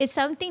that. It's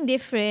something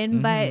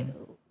different, but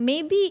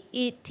maybe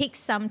it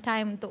takes some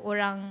time untuk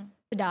orang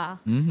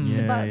sedar.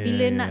 Sebab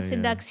bila nak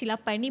sedar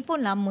kesilapan ni pun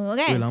lama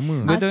kan.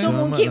 Lama. So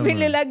Lama, mungkin lama.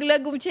 bila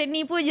lagu-lagu macam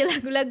ni pun je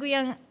lagu-lagu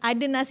yang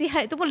ada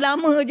nasihat tu pun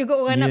lama juga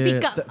orang nak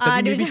pick up.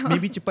 Tapi Dia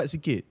maybe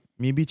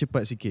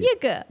cepat sikit. Ya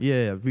ke?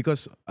 Yeah,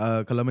 because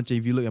kalau macam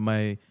if you look at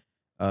my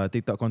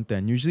TikTok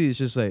content, usually it's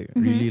just like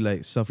really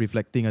like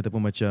self-reflecting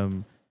ataupun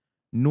macam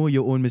know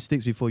your own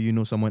mistakes before you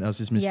know someone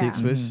else's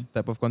mistakes first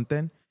type of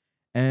content.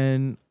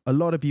 And a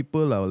lot of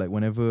people lah, like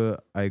whenever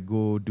I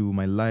go do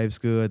my lives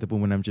ke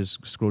ataupun when I'm just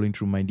scrolling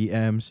through my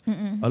DMs,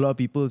 a lot of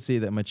people say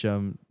that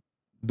macam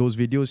those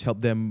videos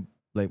help them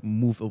like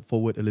move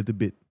forward a little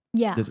bit.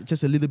 Yeah.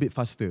 Just a little bit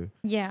faster.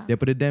 Yeah.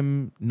 Daripada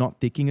them not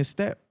taking a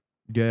step,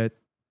 they're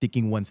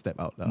taking one step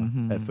out lah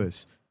at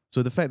first.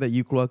 So the fact that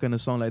you keluarkan a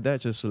song like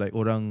that, just like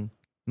orang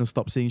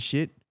stop saying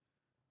shit,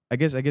 I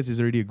guess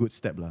it's already a good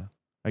step lah.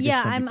 I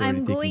guess some people I'm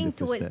already taking going the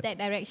first towards step. that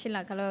direction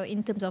lah. Kalau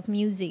in terms of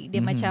music, dia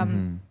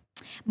macam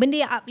benda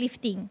yang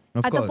uplifting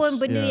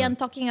ataupun benda yang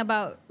talking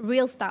about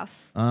real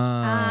stuff.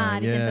 Dia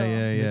macam tu.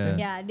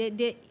 Yeah,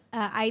 dia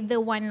either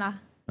one lah.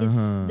 Is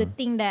the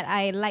thing that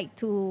I like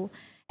to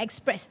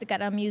express dekat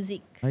dalam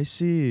music. I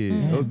see.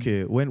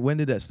 Okay. When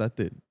did that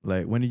started?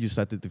 Like when did you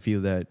started to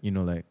feel that, you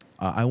know, like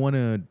I want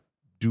to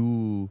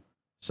do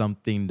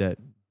something that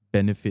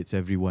benefits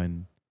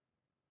everyone?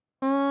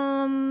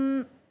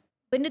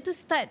 benda tu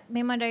start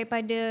memang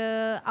daripada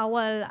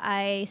awal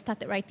I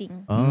started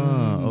writing.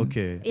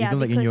 Okay. Yeah,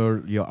 Even like in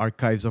because- your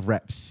archives of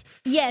raps.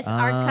 Yes,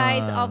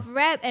 archives of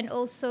rap and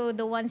also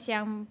the ones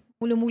yang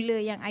mula-mula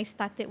yang I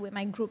started with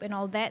my group and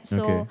all that.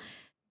 So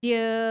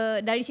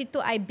dari situ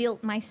I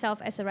built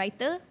myself as a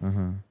writer.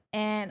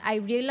 And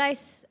I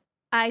realise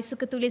I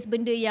suka tulis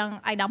benda yang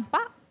I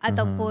nampak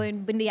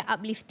ataupun benda yang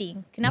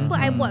uplifting. Kenapa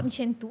I buat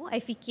macam tu? I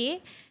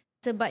fikir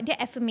sebab dia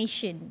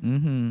affirmation.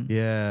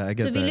 Yeah, I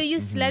get So that. bila you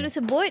selalu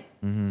sebut,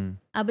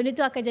 benda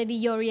tu akan jadi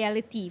your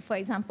reality, for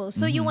example.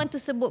 So you want to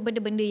sebut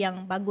benda-benda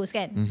yang bagus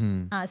kan?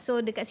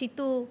 So dekat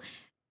situ,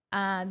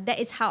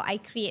 that is how I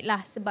create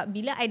lah. Sebab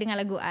bila I dengar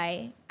lagu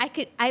I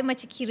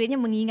macam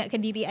kiranya mengingatkan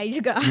diri I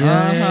juga.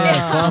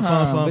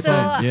 Faham. So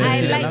Yeah,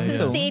 I yeah, like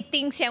to langsung. say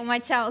things yang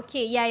macam,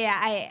 okay,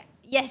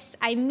 yes,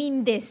 I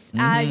mean this.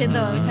 Macam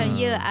tu. Macam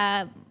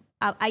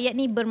ayat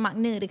ni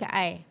bermakna dekat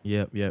I.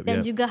 Dan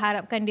juga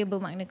harapkan dia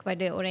bermakna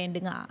kepada orang yang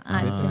dengar.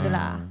 Macam tu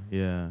lah.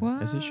 Yeah.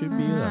 As it should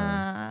be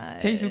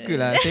lah. Saya suka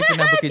lah. Saya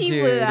pernah bekerja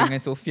Tiba lah.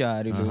 dengan Sophia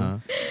dulu.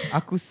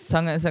 Aku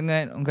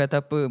sangat-sangat orang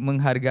kata apa,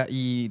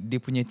 menghargai dia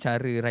punya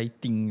cara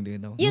writing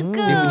dia tau. Ya ke?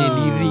 Dia punya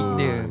lirik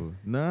dia.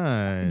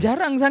 Nice.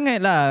 Jarang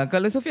sangat lah.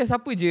 Kalau Sophia,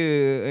 siapa je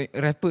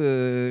rapper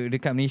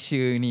dekat Malaysia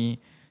ni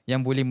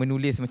yang boleh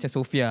menulis macam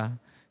Sophia?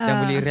 Dan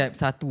boleh rap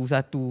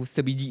satu-satu,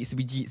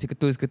 sebiji-sebiji,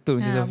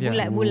 seketul-seketul macam Sophia.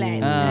 Bulat-bulat.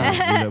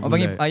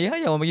 Orang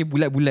panggil orang panggil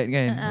bulat-bulat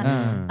kan.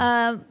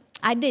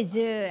 Ada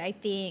je, I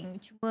think.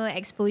 Cuma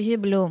exposure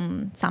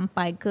belum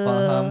sampai ke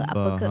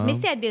ke.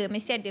 Mesti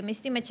ada.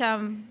 Mesti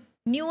macam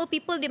newer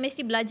people dia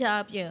mesti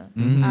belajar punya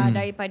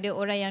daripada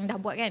orang yang dah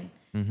buat kan.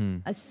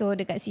 So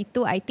dekat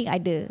situ I think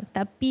ada.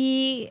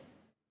 Tapi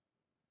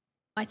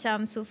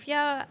macam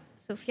Sophia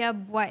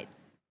buat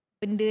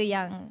benda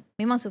yang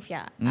memang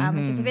Sophia.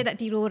 Macam Sophia tak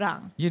tiru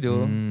orang. Ya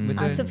doh.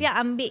 Betul. Sophia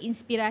ambil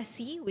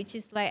inspirasi, which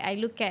is like I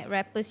look at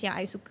rappers yang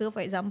I suka,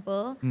 for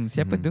example.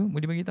 Siapa tu?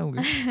 Boleh bagi tahu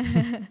ke?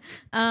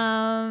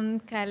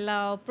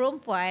 Kalau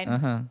perempuan,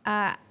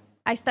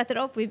 I started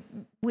off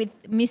with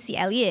Missy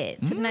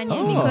Elliott sebenarnya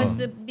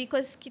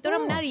because kita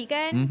orang menari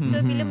kan.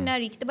 So bila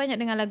menari kita banyak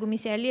dengar lagu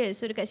Missy Elliott.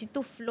 So dekat situ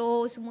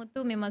flow semua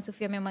tu memang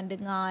Sophia memang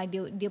dengar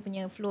dia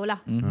punya flow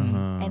lah.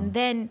 And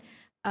then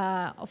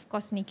of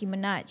course Nicki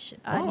Minaj.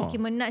 Nicki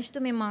Minaj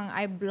tu memang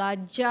I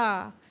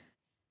belajar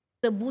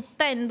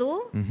sebutan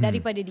tu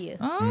daripada dia.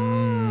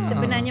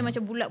 Sebenarnya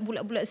macam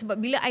bulat sebab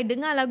bila I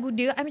dengar lagu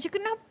dia, I macam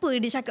kenapa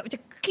dia cakap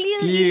macam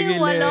clear gila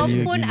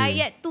walaupun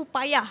ayat tu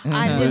payah.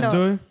 Dia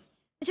tahu.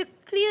 Macam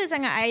clear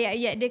sangat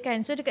ayat-ayat dia kan.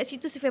 So dekat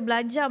situ Sophia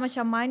belajar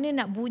macam mana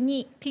nak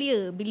bunyi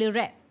clear bila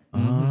rap.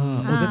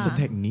 That's a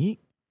technique?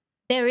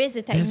 There is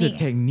a technique. There's a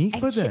technique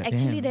for that?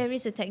 Actually there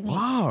is a technique.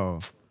 Wow.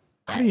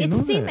 It's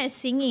the same as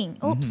singing.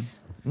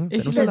 Oops. Tak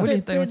ada masalah. Boleh,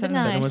 tak ada masalah.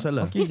 Dengar, Tak ada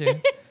masalah. Okey je.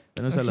 Tak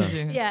ada masalah.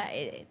 Okey je. Yeah,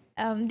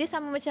 dia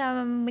sama macam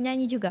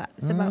menyanyi juga.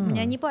 Sebab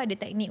menyanyi pun ada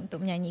teknik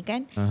untuk menyanyi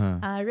kan.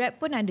 Rap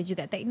pun ada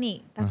juga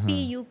teknik.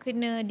 Tapi you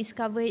kena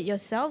discover it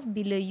yourself.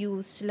 Bila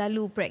you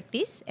selalu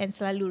practice and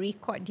selalu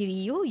record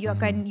diri you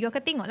akan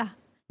tengok lah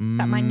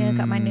kat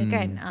mana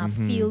kan.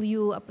 Feel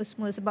you apa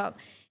semua. Sebab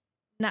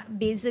nak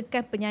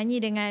bezakan penyanyi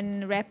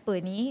dengan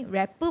rapper ni,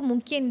 rapper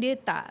mungkin dia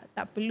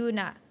tak perlu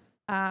nak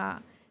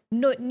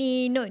note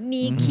ni,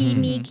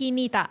 key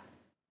ni tak.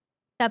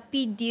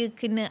 Tapi dia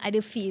kena ada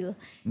feel.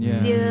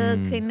 Dia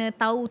kena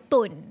tahu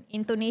tone,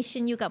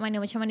 intonation you kat mana,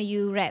 macam mana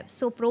you rap.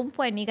 So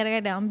perempuan ni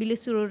kadang-kadang bila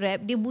suruh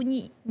rap, dia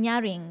bunyi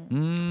nyaring.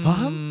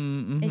 Faham?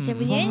 Macam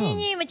bunyi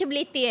nyanyi macam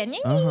belete kan.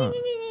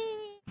 Nyanyi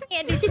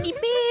ada macam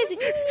nipis.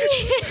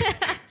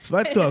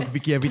 Sebab tu aku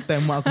fikir every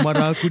time mak aku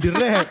marah aku dia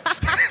rap.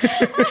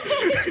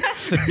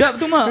 Sedap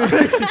tu mak.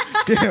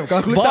 Damn, kalau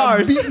aku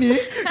Bars. letak beat ni.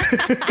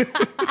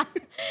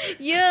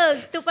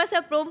 Ya, tu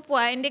pasal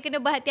perempuan dia kena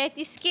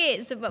berhati-hati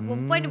sikit sebab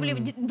perempuan dia boleh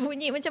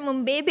bunyi macam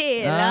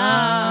membebel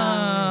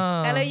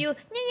lah. Kalau you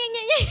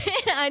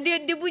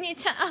nyanyi dia bunyi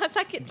macam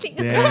sakit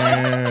telinga.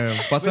 Damn.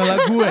 Pasal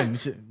lagu kan.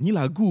 Ni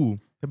lagu.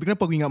 Tapi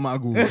kenapa aku ingat mak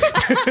aku?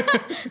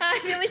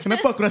 Dia macam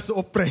Kenapa aku rasa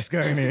oppressed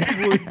sekarang ni?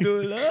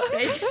 Bodoh lah.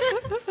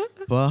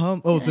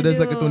 Faham? Oh, so there's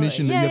like a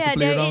tonation that you have to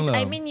play there around is.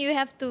 lah. I mean you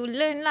have to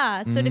learn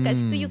lah. So dekat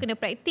situ you kena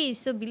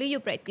practice. So bila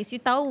you practice,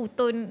 you tahu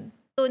tone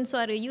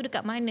suara you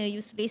dekat mana you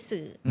selesa.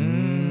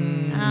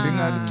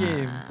 Dengar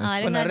sikit.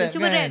 Dengar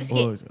tu. Cuba rap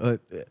sikit.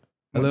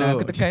 Hello.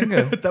 Nak aku tekan ke?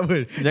 Tak apa.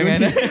 Jangan.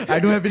 I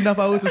don't have enough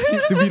hours of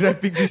sleep to be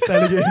rapping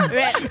freestyle again.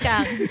 Rap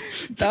sekarang.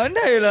 Tak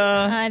pandai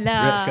lah.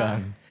 Alah. Rap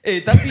sekarang.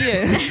 Tapi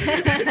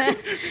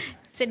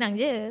Senang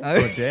je.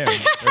 Oh damn.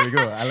 There we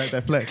go. I like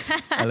that flex.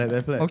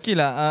 okey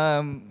lah.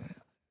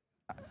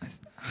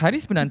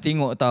 Haris pernah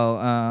tengok tau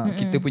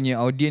kita punya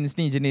audience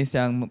ni jenis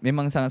yang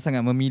memang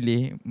sangat-sangat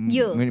memilih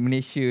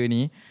Malaysia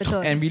ni.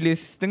 Betul. And bila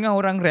setengah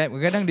orang rap,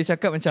 kadang dia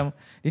cakap macam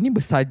dia ni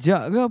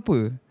bersajak ke apa.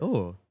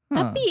 Oh.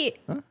 Tapi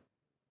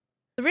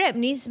rap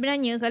ni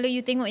sebenarnya kalau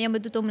you tengok yang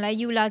betul-betul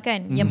Melayu lah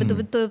kan. Yang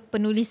betul-betul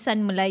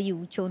penulisan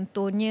Melayu.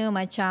 Contohnya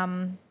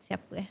macam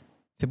siapa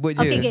Sebut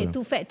je. Okay,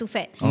 Too Fat. Too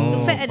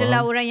Fat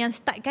adalah orang yang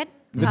start kan.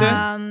 Betul.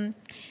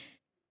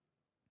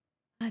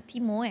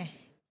 Timo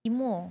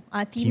Timur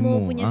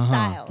punya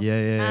style.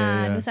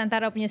 Yeah.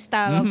 Nusantara punya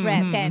style of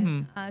rap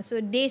kan.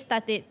 So they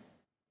started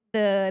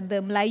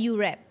the Melayu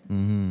rap.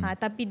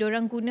 Tapi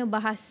diorang guna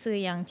bahasa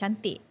yang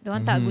cantik.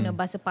 Diorang tak guna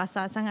bahasa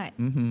pasar sangat.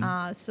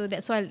 So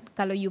that's why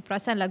kalau you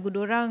perasan lagu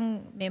diorang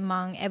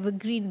memang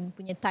evergreen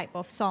punya type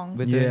of songs.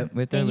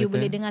 Betul. You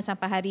boleh dengar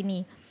sampai hari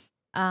ni.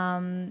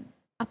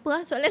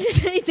 Apa soalan dia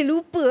tadi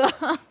terlupa.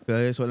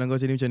 Soalan kau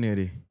tadi macam mana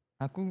tadi?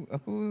 Aku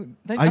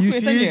tanya. Are you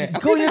serious?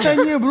 Kau yang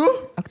tanya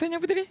bro? Aku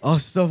tanya apa tadi?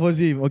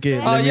 Astaghfirullahaladzim. Okay.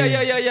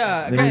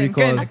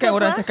 Ya. Kan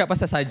orang cakap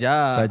pasal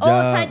saja.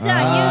 Saja.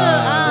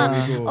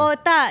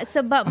 Tak,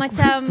 sebab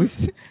macam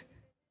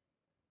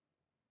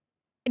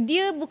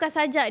dia bukan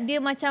sajak, dia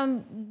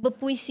macam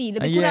berpuisi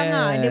lebih kurang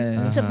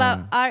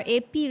sebab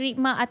RAP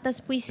ritma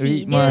atas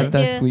puisi.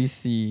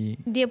 Puisi.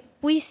 Dia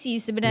puisi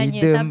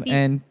sebenarnya, Rhythm tapi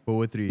and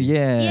poetry.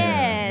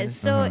 Yes.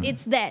 So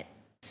it's that.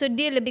 So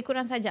dia lebih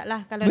kurang sajak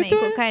lah kalau nak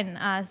ikutkan.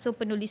 So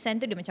penulisan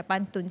tu dia macam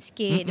pantun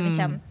sikit. Dia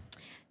macam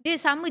dia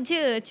sama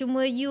je,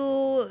 cuma you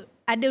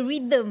ada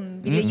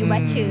rhythm bila you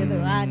baca tu.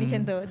 Dia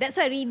macam tu. That's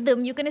why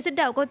rhythm you kena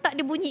sedap. Kalau tak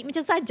dia bunyi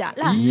macam sajak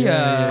lah.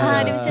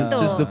 Dia macam tu.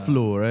 Just the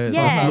flow, right?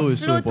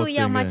 Yes, flow tu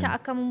yang macam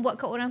akan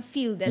membuatkan orang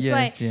feel. That's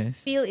why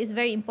feel is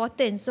very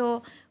important.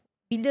 So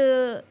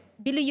bila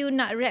you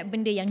nak rap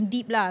benda yang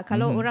deep lah.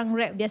 Kalau orang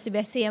rap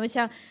biasa-biasa yang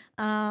macam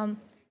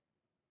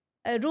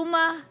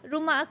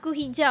rumah aku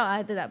hijau,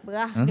 tu tak apa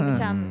lah. Dia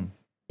macam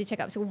dia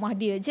cakap pasal rumah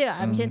dia je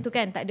macam tu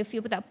kan, tak ada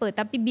feel pun tak apa.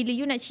 Tapi bila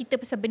you nak cerita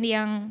pasal benda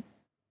yang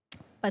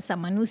pasal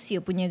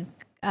manusia punya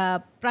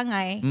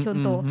perangai,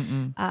 contoh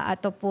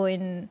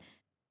ataupun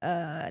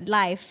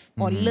life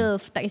or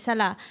love, tak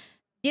kisahlah,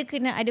 dia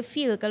kena ada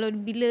feel. Kalau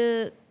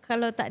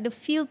tak ada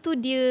feel tu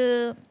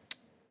dia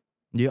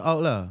out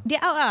lah. Dia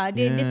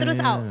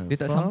terus out. Dia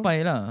tak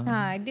sampai lah.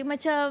 Dia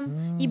macam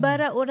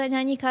ibarat orang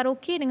nyanyi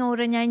karaoke dengan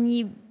orang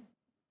nyanyi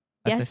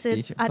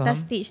biasa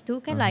atas stage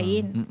tu kan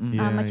lain.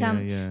 Macam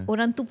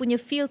orang tu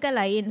punya feel kan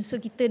lain. So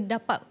kita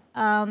dapat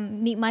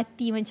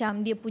nikmati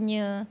macam dia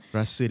punya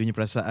rasa, dia punya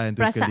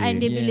perasaan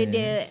dia bila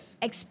dia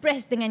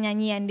express dengan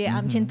nyanyian dia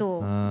macam tu.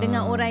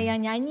 Dengan orang yang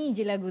nyanyi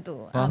je lagu tu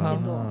macam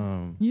tu.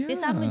 Dia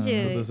sama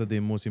je. Those are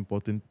the most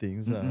important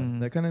things.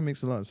 That kind of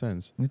makes a lot of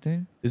sense.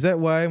 Betul. Is that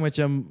why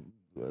macam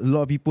a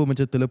lot of people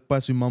macam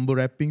terlepas with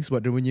mumble rapping sebab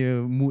dia punya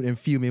mood and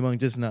feel memang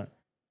just nak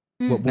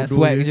buat bodoh, nak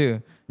swag je.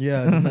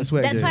 Yeah, just nak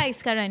swag. That's je. why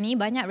sekarang ni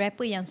banyak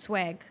rapper yang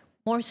swag,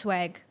 more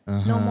swag.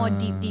 No more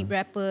deep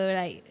rapper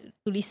like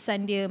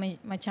tulisan dia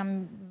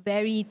macam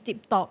very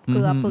tip top ke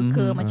apa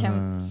ke, macam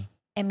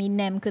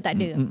Eminem ke tak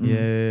ada.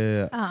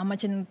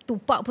 Macam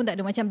Tupac pun tak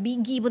ada, macam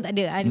Biggie pun tak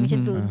ada. Macam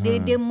tu.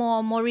 Dia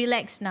more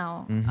relaxed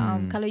now.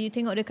 Kalau you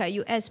tengok dekat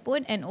US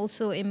pun and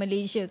also in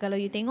Malaysia, kalau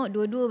you tengok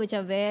dua-dua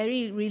macam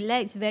very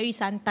relaxed, very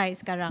santai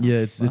sekarang.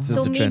 Yeah, it's so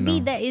the trend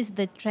maybe now. that is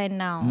the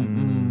trend now.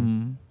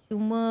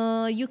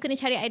 Cuma you kena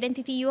cari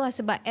identity you lah,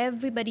 sebab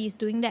everybody is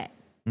doing that.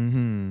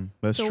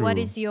 That's so true. what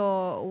is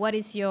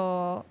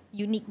your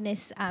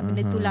uniqueness?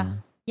 Benda tu lah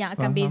yang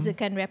akan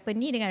bezakan rapper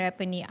ni dengan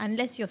rapper ni,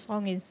 unless your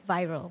song is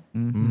viral.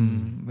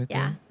 Betul.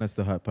 Yeah. That's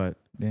the hard part.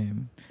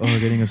 Damn.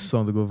 Getting a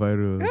song to go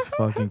viral is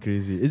fucking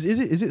crazy. Is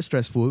it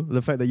stressful,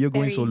 the fact that you're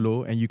going so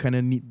low and you kind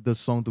of need the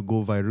song to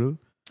go viral?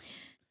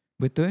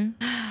 Betul.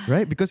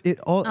 Right? Because a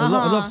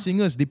lot of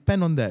singers depend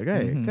on that,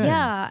 right? Kan?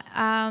 Yeah.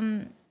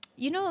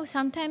 You know,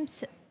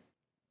 sometimes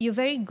you're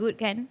very good,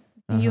 kan?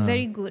 You're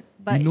very good,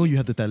 but you know you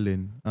have the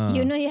talent.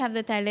 You know you have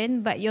the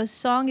talent, but your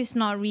song is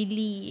not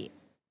really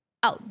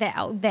out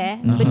there.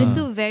 Benda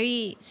tu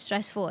very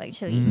stressful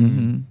actually,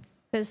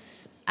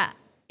 because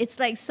it's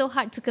like so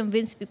hard to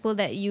convince people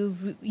that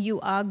you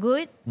are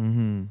good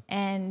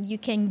and you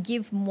can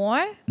give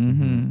more,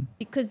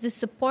 because the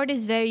support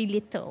is very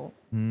little.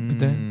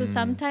 So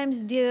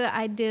sometimes dia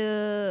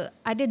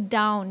ada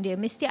down, dia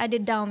mesti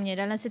ada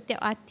downnya dalam setiap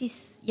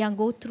artis yang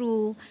go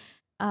through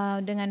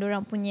dengan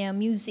orang punya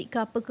music ke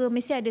apa ke,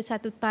 mesti ada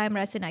satu time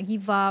rasa nak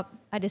give up,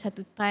 ada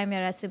satu time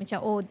yang rasa macam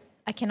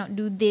I cannot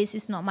do this,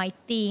 it's not my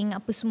thing,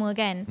 apa semua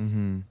kan.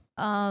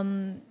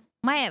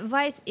 My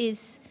advice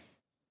is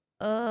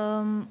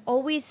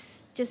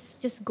always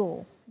just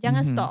go,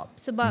 jangan stop,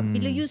 sebab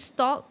bila you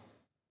stop,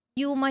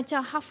 you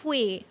macam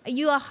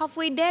you are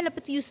halfway there,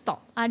 lepas tu you stop.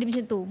 Dia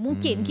macam tu.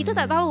 Mungkin kita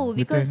tak tahu,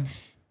 because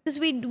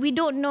we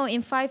don't know in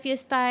 5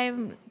 years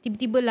time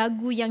tiba-tiba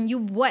lagu yang you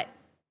buat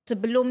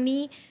sebelum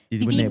ni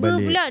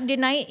tiba-tiba pula dia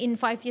naik in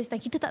 5 years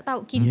time. Kita tak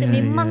tahu. Kita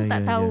memang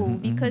tak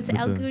tahu. Because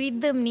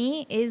algorithm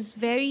ni is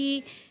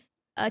very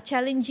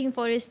challenging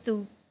for us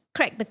to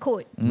crack the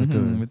code.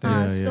 Betul.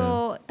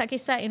 So tak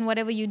kisah in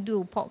whatever you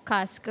do,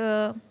 podcast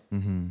ke,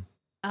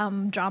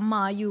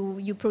 drama,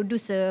 you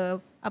produce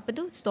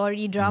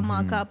story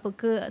drama ke apa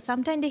ke,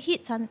 sometimes they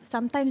hit,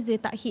 sometimes they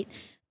tak hit.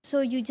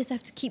 So you just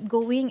have to keep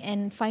going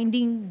and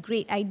finding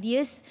great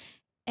ideas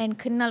and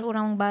kenal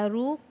orang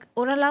baru.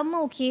 Orang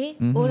lama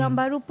orang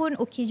baru pun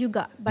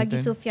juga bagi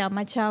Sophia.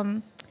 Macam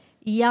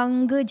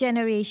younger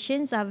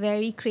generations are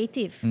very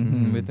creative.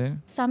 Betul.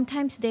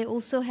 Sometimes they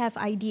also have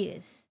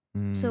ideas.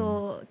 So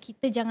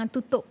kita jangan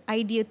tutup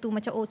idea tu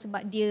macam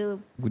sebab dia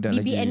Budak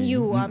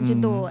BBNU lagi. macam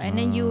tu, and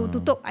then you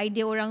tutup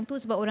idea orang tu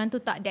sebab orang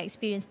tu tak ada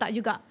experience. Tak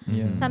juga.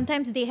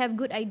 Sometimes they have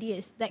good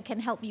ideas that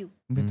can help you.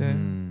 Betul.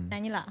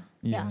 Nanya lah.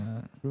 Ya.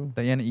 Tak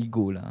payah nak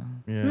ego lah.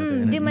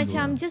 Dia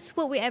macam just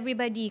work with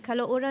everybody.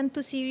 Kalau orang tu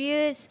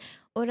serius,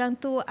 orang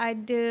tu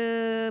ada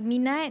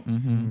minat,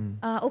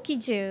 okay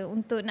je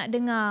untuk nak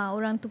dengar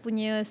orang tu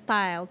punya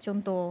style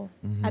contoh,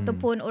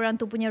 ataupun orang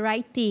tu punya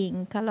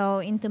writing kalau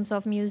in terms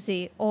of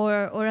music,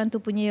 or orang tu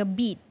punya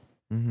beat.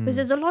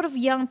 Because there's a lot of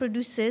young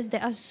producers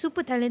that are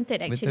super talented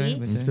actually,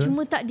 betul.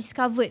 cuma tak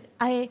discovered.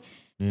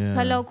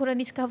 Kalau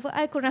korang discover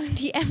korang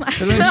DM I.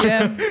 Tolong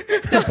DM.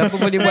 Siapa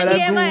boleh buat Korang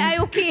lagu. DM I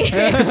okay.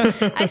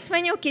 I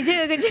sebenarnya okay je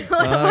kerja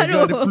orang baru.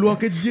 Ada peluang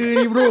kerja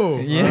ni bro.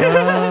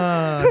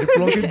 Ada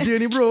peluang kerja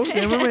ni bro.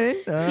 Cameraman.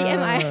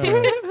 DM I.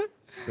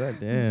 God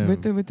damn.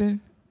 Betul.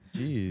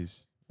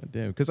 Jeez.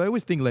 Damn, because I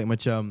always think like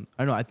macam,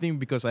 I don't know, I think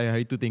because I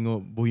hari tu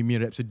tengok Bohemian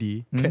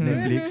Rhapsody kat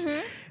Netflix,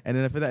 and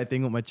then after that I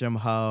tengok macam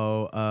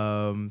how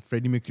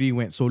Freddie Mercury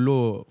went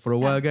solo for a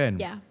while kan,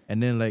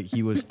 and then like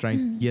he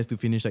has to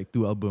finish like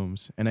 2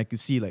 albums, and I could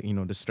see like, you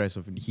know, the stress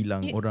of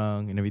hilang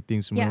orang and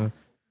everything semua.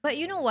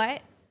 But you know what,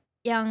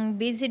 yang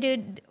beza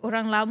dia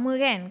orang lama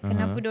kan,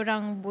 kenapa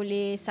diorang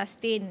boleh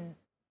sustain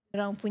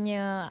orang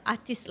punya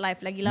artist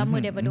life lagi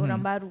lama daripada orang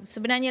baru.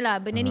 Sebenarnya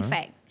lah benda ni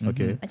fact.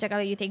 Okay. Macam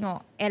kalau you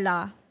tengok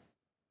Ella,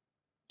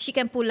 she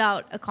can pull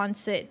out a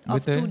concert of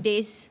 2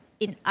 days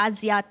in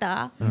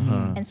Axiata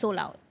and sold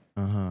out.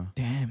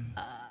 Damn.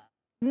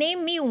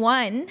 Name me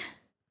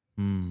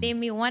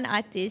one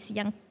artist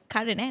yang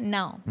current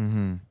now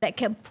that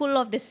can pull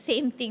off the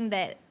same thing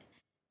that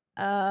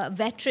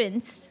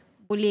veterans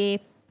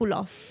boleh pull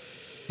off.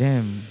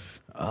 Damn.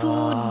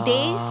 2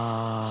 days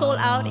sold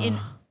out in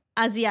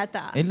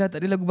Axiata. Ella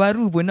tak ada lagu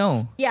baru pun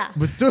now. Yeah.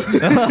 Betul.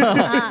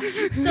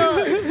 So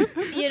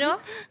you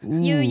know,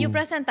 you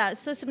perasan tak?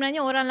 So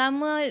sebenarnya orang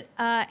lama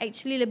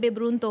actually lebih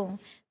beruntung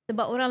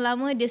sebab orang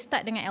lama dia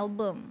start dengan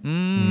album.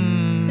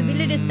 So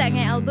bila dia start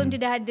dengan album, dia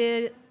dah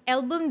ada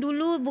album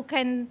dulu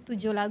bukan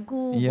 7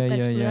 lagu, bukan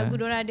 10 lagu,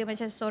 diorang ada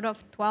macam sort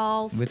of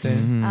 12. Betul.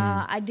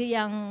 Ada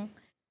yang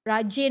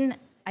rajin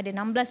ada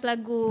 16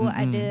 lagu,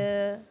 ada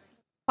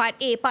part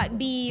A, part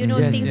B, you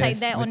know, things like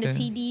that on the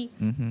CD.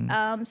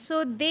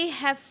 So they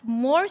have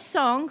more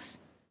songs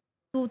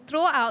to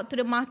throw out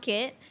to the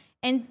market,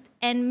 and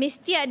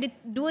mesti ada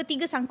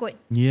 2-3 sangkut.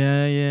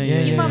 Yeah.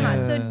 You faham tak?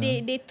 So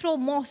they throw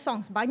more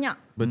songs, banyak.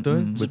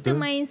 Betul. Kita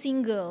main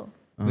single.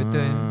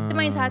 Betul. Kita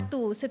main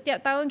satu.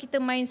 Setiap tahun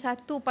kita main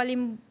satu,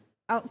 paling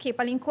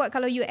kuat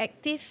kalau you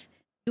aktif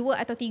 2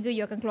 atau 3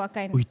 you akan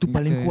keluarkan. Oh, itu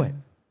paling kuat.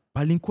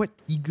 Paling kuat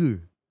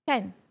 3.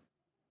 Kan?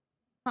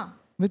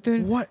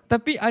 Betul. What?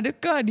 Tapi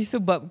adakah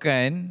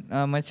disebabkan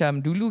macam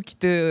dulu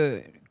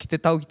kita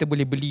tahu kita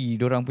boleh beli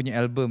dorang punya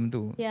album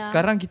tu.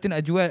 Sekarang kita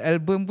nak jual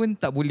album pun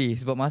tak boleh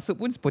sebab masuk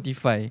pun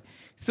Spotify.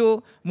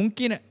 So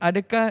mungkin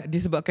adakah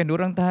disebabkan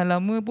dorang tahan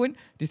lama pun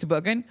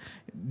disebabkan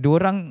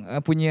dorang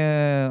punya,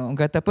 orang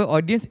kata apa,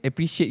 audience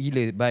appreciate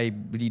gila by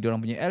beli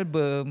dorang punya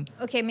album.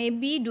 Okay,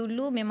 maybe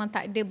dulu memang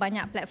tak ada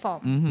banyak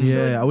platform.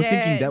 I was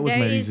thinking that was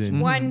my reason. There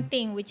is one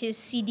thing which is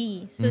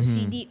CD. So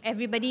CD,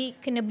 everybody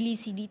kena beli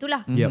CD tu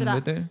lah.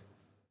 Betul.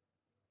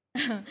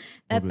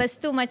 Lepas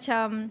tu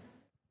macam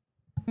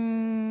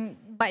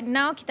but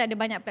now kita ada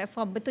banyak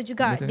platform. Betul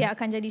juga, dia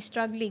akan jadi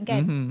struggling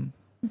kan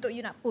untuk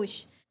you nak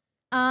push.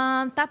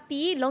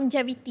 Tapi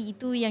longevity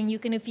tu yang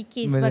you kena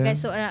fikir sebagai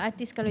seorang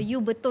artis. Kalau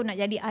you betul nak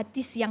jadi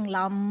artis yang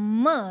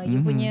lama, you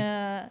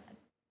punya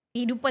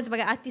kehidupan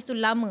sebagai artis tu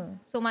lama.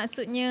 So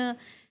maksudnya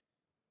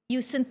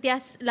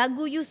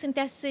lagu you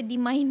sentiasa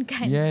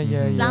dimainkan.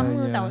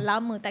 Lama tau,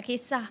 tak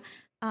kisah.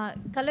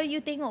 Kalau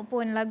you tengok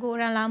pun lagu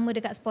orang lama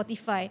dekat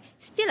Spotify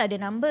still ada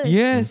numbers.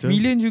 Yes,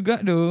 million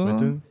juga tu.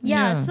 Betul.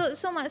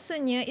 So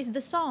maksudnya is the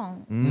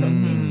song. So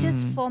it's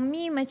just for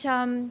me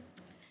macam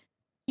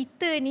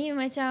kita ni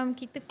macam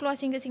kita keluar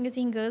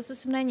single. So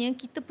sebenarnya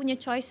kita punya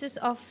choices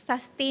of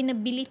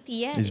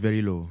sustainability is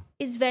very low.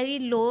 Is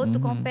very low to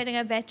compare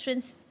dengan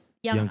veterans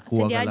yang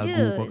sedia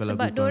ada.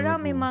 Sebab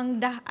diorang memang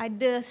dah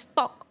ada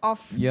stock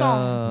of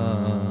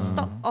songs.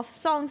 Stock of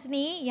songs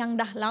ni yang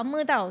dah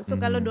lama tau.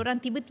 So kalau diorang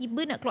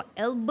tiba-tiba nak keluar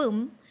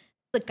album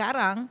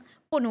sekarang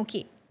pun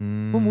okey.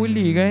 Pun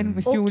boleh kan?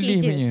 Mesti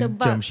boleh je punya.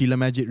 sebab Macam Sheila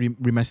Majid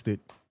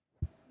remastered.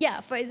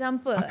 for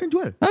example. Akan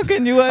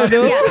jual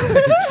tu.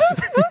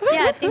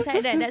 Things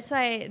like that. That's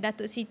why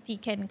Datuk Siti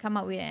can come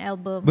up with an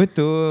album.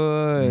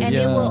 Betul. And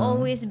they will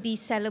always be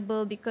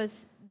sellable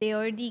because they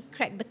already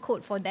cracked the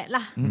code for that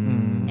lah.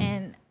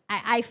 And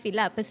I feel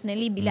lah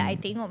personally bila I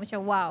tengok macam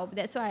wow.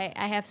 That's why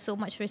I have so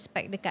much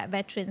respect dekat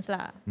veterans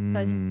lah.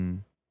 Because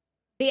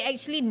they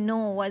actually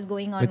know what's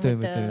going on with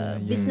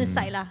the business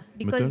side lah.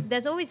 Because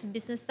there's always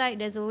business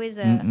side, there's always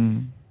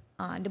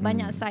ada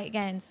banyak side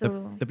kan.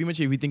 So tapi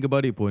macam if we think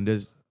about it pun,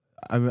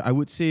 I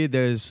would say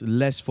there's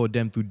less for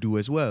them to do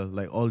as well.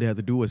 Like all they had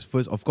to do was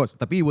first, of course,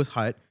 tapi it was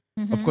hard.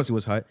 Of course it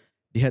was hard.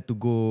 They had to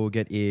go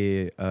get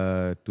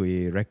to a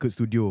record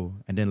studio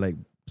and then like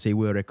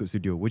sewa a record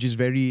studio, which is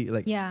very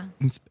like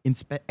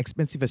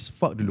expensive as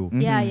fuck dulu.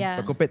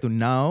 Yeah. But compared to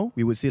now,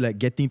 we would say like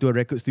getting to a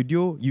record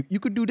studio, you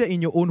could do that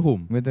in your own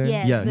home. Betul.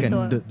 Yes, Kan,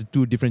 betul. the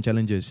two different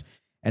challenges.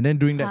 And then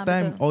during that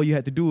time, betul. all you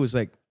had to do was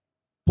like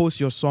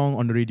post your song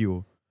on the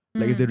radio.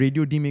 Like if the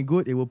radio deem it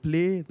good, it will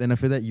play. Then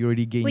after that, you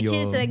already gain Which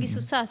your... is lagi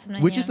susah sebenarnya.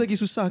 Which is lagi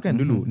susah kan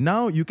dulu.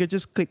 Now you can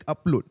just click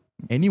upload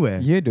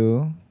anywhere. Ya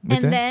doh.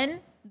 And Betul. then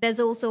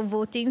there's also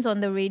votings on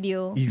the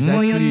radio Exactly.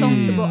 for your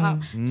songs to go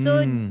up.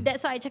 So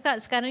that's why I cakap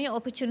sekarang ni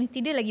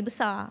opportunity dia lagi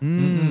besar.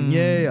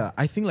 Yeah.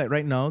 I think like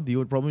right now the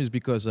problem is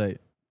because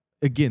like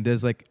again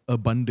there's like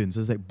abundance.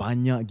 There's like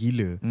banyak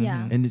gila.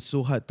 Yeah. And it's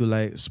so hard to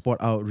like spot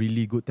out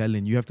really good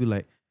talent. You have to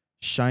like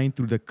shine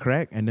through the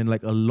crack and then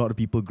like a lot of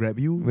people grab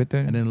you.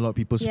 Betul. And then a lot of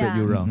people spread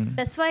you around.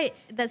 That's why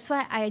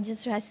I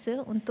just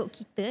rasa untuk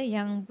kita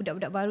yang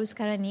budak-budak baru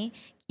sekarang ni,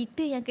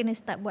 kita yang kena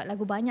start buat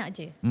lagu banyak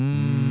je.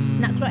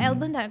 Nak keluar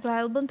album tak nak keluar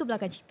album tu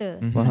belakang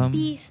cerita. Faham.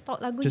 Tapi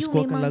stok lagu Just you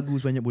keluarkan memang lagu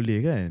sebanyak boleh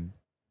kan.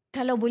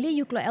 kalau boleh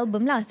you keluar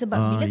album lah.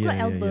 Sebab bila keluar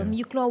album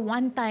you keluar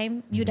one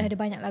time you dah ada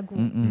banyak lagu.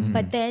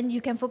 But then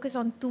you can focus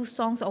on 2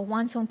 songs or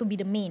 1 song to be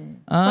the main.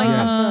 For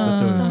example.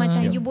 betul. So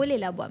macam you boleh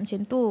lah buat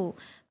macam tu.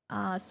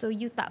 So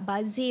you tak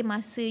bazir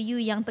masa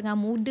you yang tengah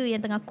muda,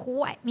 yang tengah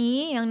kuat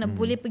ni, yang nak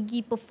boleh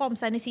pergi perform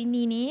sana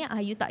sini ni,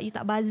 you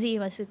tak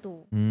bazir masa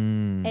tu.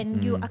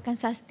 And you akan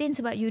sustain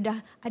sebab you dah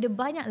ada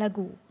banyak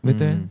lagu.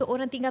 Betul. So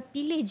orang tinggal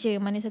pilih je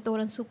mana satu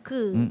orang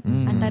suka.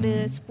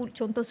 Antara 10,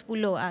 contoh 10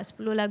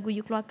 lagu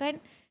you keluarkan,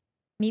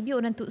 maybe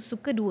orang tu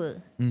suka 2.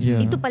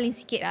 Yeah. Itu paling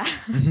sikit lah.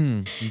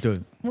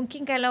 Betul.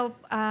 Mungkin kalau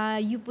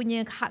you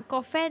punya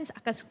hardcore fans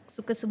akan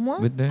suka semua.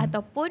 Betul.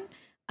 Ataupun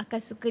akan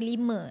suka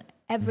 5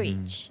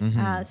 average.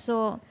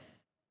 So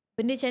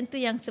benda macam tu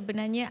yang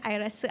sebenarnya I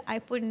rasa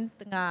I pun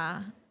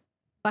tengah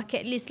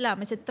bucket list lah,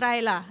 macam try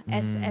lah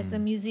as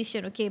a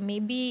musician. Okay,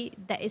 maybe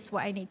that is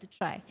what I need to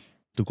try.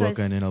 To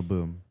keluarkan an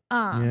album.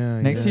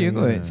 Next year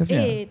kot,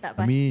 Sophia. Tak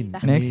pasti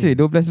lah. Next year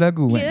 12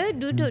 lagu kan. Dia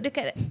duduk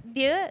dekat,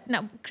 dia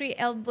nak create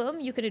album,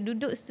 you kena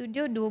duduk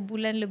studio 2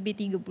 bulan lebih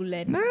 3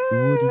 bulan.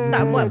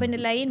 Tak buat benda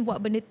lain, buat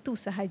benda tu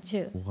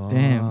sahaja. Wow.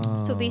 Damn.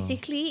 So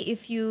basically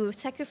if you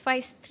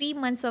sacrifice 3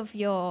 months of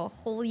your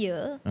whole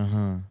year,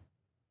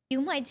 you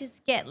might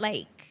just get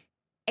like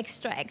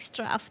extra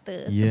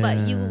after.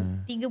 Sebab you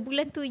 3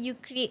 bulan tu you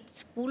create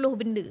 10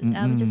 benda.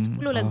 Macam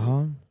 10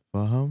 lagu.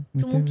 Faham.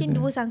 So mungkin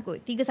 2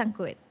 sangkut, 3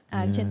 sangkut.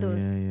 Macam tu.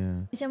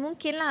 Macam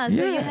mungkin lah. So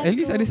you have at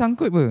least to, ada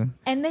sangkut apa.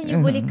 and then you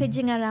boleh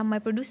kerja dengan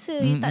ramai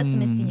producer. You tak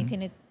semestinya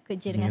kena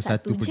kerja dengan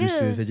satu je.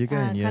 producer saja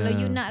kan. Kalau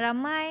you nak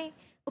ramai,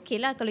 okay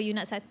lah. Kalau you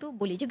nak satu,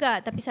 boleh juga.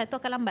 Tapi satu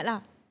akan lambat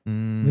lah.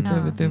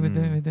 Betul.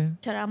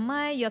 Macam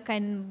ramai, you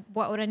akan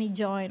buat orang ni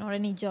join,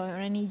 orang ni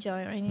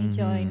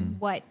join.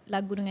 Buat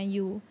lagu dengan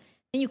you.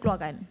 Then you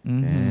keluarkan.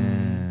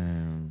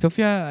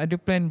 Sophia ada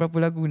plan berapa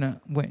lagu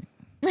nak buat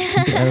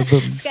untuk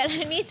album?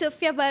 Sekarang ni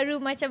Sophia baru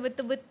macam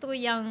betul-betul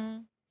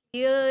yang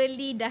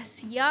clearly dah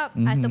siap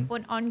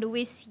ataupun on the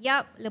way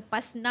siap.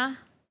 Lepas nah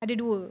ada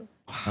 2.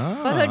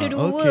 Baru ada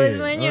 2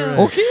 sebenarnya.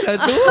 Alright. Okay lah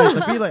tu.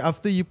 Tapi like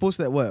after you post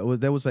that,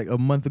 that was like a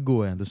month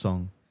ago the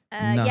song.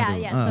 Yeah.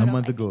 A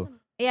month ago.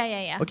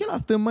 Yeah. Okay lah,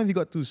 after a month you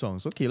got 2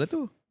 songs. Okay lah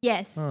tu.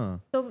 Yes.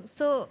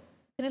 So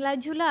kena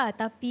laju lah.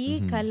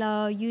 Tapi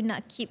kalau you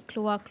nak keep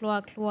keluar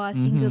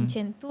single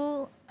macam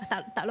tu,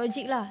 tak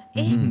logik lah.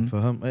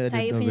 Faham.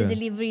 Saya punya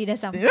delivery dah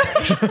sampai.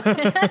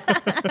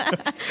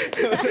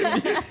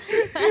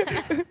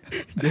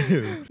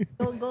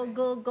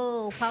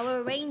 Go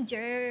Power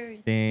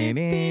Rangers.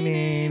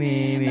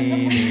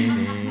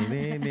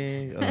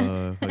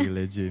 Fucking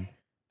legend.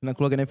 Nak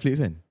keluarkan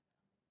Netflix kan?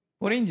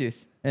 Power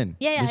Rangers. Kan?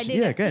 Yeah, ada.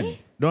 Yeah kan?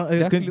 Dorang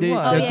Dah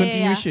keluar.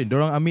 continuation.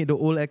 Dorang ambil the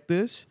old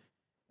actors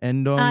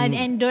and dorang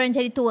And dorang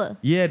jadi tua.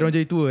 yeah, dorang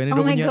jadi tua and then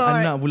Oh dorang my punya God.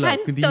 anak pula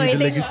Kantoi continue the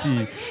tengok. legacy.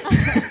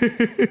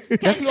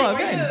 Dah keluar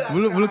kan?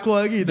 Belum keluar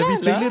lagi tapi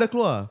trailer dah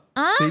keluar.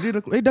 Trailer dah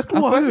keluar. Dah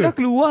keluar Aku rasa ke? dah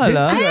keluar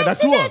lah. Dah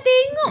keluar.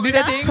 Tengok Dia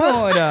dah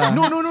tengok dah.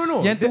 No.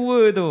 Yang tua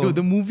tu. No,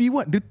 the movie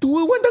one, the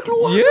tua one dah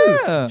keluar Yeah.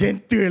 ke?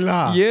 Gentle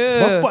lah.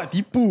 Yeah. Bapak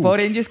tipu. Power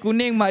Rangers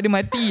kuning, mak dia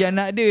mati,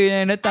 anak dia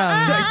yang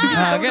datang. Itu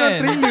kita tahu dalam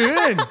trailer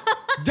kan?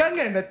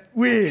 Jangan dah.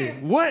 Wait,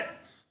 what?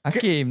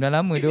 Hakim, dah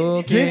lama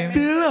tu. Hakim.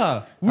 Gentle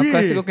lah. Aku Wait.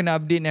 rasa kau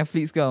kena update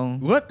Netflix kau.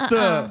 What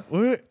the?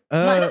 What?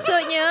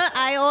 Maksudnya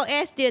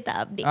iOS dia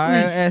tak update.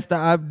 iOS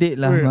tak update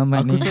lah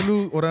Mamat Aku ni. selalu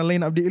orang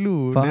lain update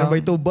dulu. Faham. Dia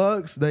beritahu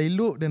bugs, dah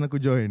elok dan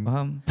aku join.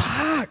 Faham?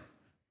 Fuck.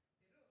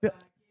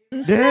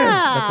 Damn.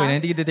 Tak apa,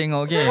 nanti kita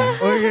tengok, okay?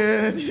 Okay,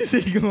 nanti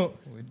kita tengok.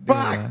 Fuck.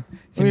 lah.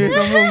 Okay,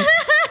 sambung.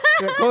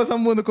 Kau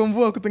sambung tu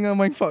convo, aku tengah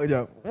mind fuck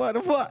jap. What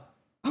the fuck?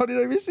 How did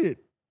I miss it?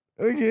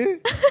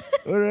 Okay.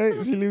 Alright,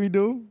 sila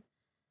video.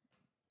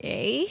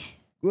 Okay.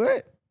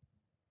 What?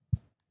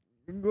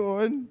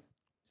 Go on.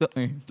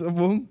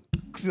 Sambung.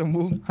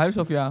 Hai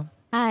Sophia.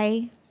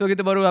 Hi. So kita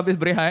baru habis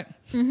berehat.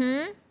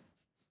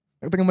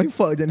 Aku tengah mind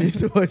fuck je ni.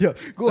 So jap.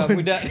 Go So on.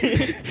 budak ni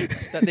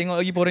tak tengok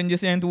lagi Power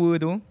Rangers yang tua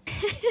tu.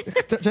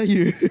 Aku tak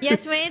percaya. Yang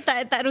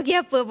sebenarnya tak rugi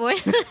apa pun.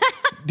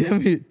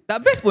 Damn it. Tak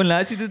best pun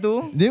lah cerita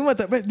tu. Dia memang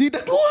tak best. Dia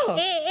dah keluar.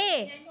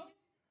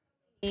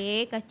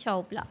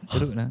 kacau pula.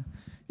 Teruk lah.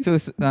 So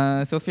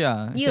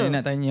Sophia, Ya. saya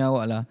nak tanya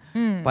awak lah.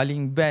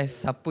 Paling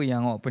best siapa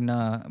yang awak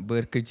pernah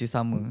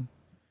bekerjasama?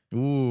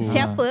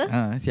 Siapa?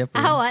 Siapa?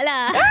 Awak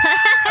lah.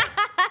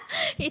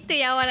 Itu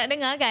yang awak nak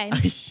dengar kan?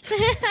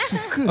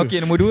 Suka. Okey,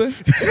 nombor 2.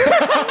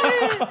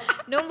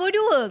 Nombor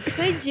 2,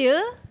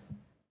 kerja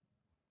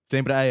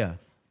Sayang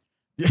beraya.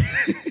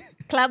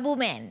 Kelabu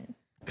Man.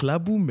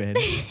 Kelabu Man.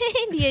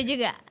 Dia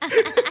juga.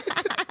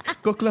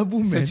 Kau Kelabu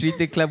So Man.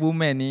 cerita Club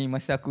Woman ni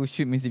masa aku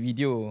shoot music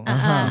video.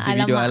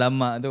 Music video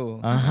alamak tu.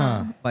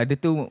 Pada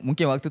tu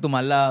mungkin waktu tu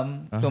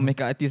malam. So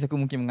makeup artist aku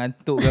mungkin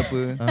mengantuk ke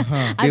apa.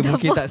 Dia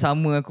mungkin tak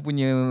sama aku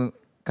punya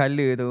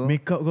colour tu.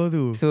 Makeup kau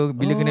tu. So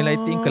bila kena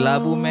lighting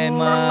Kelabu Man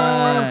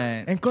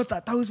man. And kau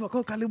tak tahu sebab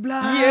kau colour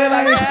blind.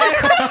 Yelah kan.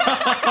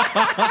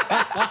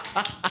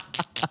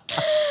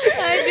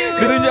 Aduh.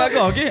 Dia tunjuk aku.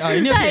 Okay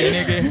ini okay, ini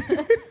okay.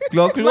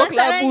 Keluar-keluar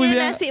kelabu je.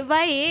 Masalahnya nasib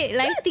baik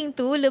lighting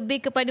tu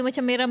lebih kepada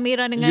macam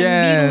merah-merah dengan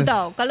Yes. biru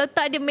tau. Kalau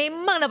tak dia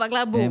memang dapat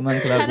kelabu. Memang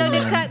kelabu, Kalau man.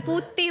 dekat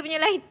putih punya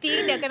lighting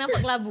dia akan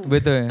nampak kelabu.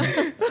 Betul.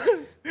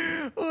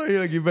 Oh, you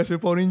lagi best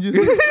with Power Rangers.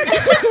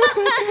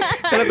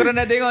 Kalau korang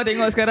nak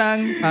tengok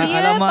sekarang. Dia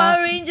Alamak.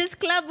 Power Rangers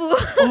kelabu.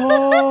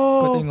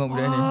 Kau tengok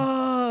budak ni.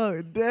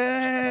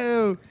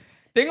 Damn.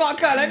 Tengok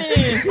akak lah ni.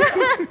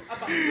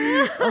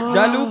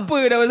 Dah lupa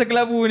dah pasal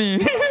kelabu ni.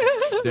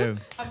 Damn.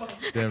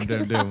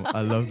 I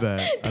love that.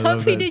 I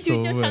love Tapi that dia so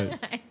jujur much.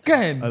 sangat.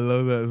 Kan? I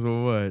love that so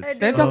much.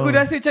 Dan tu aku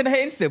rasa macam dah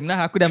handsome lah.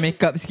 Aku dah make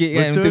up sikit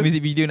kan. Betul. Untuk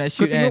music video nak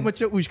Kau shoot tengok kan.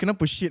 macam, uish,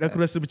 kenapa shit aku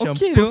rasa macam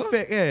Okay, tu.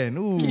 perfect kan.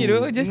 Okay tu,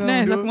 just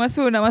nice. Aku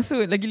nak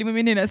masuk. Lagi 5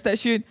 minit nak start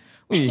shoot.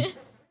 Ui,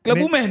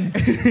 kelabu man.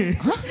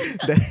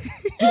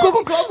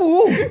 Kau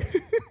kelabu.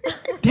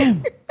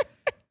 Damn.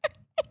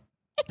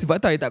 Sebab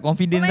tak, I tak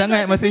confident Oh my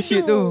sangat God, masa sesedu.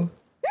 shoot tu.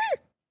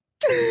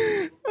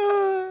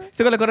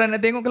 So kalau korang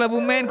nak tengok Kelabu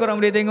Man, korang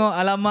boleh tengok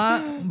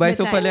Alamak by Dekat.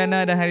 Sophia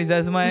Liana dan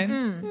Harizah Azman.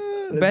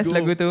 Best go.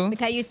 lagu tu.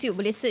 Dekat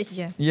YouTube boleh search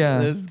je. Ya.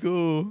 Let's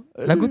go.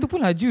 Lagu tu pun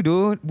laju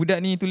doh.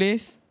 Budak ni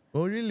tulis.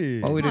 Oh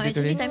really? Power Oh, dia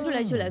actually tulis. time tu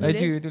laju lagu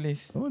Laju dia. tulis.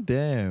 Oh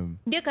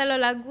damn. Dia kalau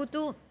lagu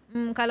tu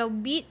kalau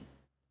beat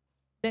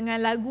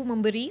dengan lagu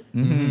memberi,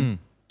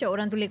 macam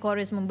orang tulis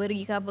chorus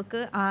memberi ke apa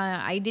ke,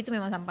 idea tu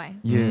memang sampai.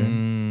 Ya.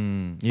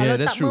 Kalau Yeah,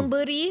 that's tak true.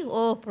 memberi,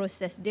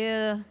 proses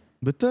dia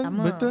Betul,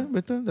 lama.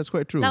 betul. That's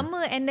quite true.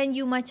 lama and then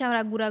you macam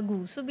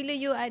ragu-ragu. So bila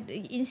you ada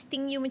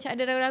insting you macam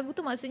ada ragu-ragu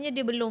tu maksudnya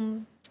dia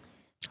belum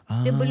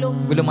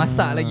Belum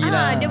masak lagi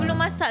lah. dia belum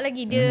masak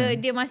lagi.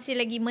 Dia masih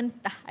lagi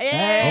mentah.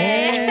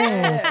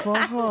 Oh,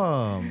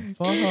 faham.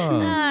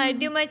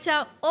 Dia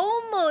macam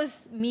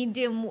almost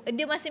medium.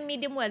 Dia masih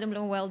medium well, dia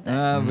belum well done.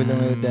 Belum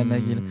done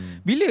lagi lah.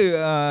 Bila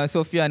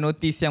Sophia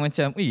notice yang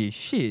macam,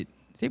 shit,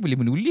 saya boleh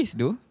menulis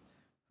doh.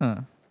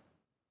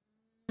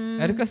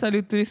 Adakah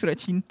selalu tulis surat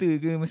cinta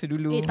ke masa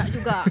dulu? Tak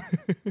juga.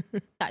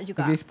 Tak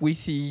juga. Tulis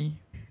puisi.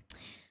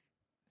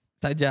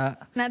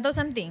 Sajak. Nak tahu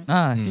something?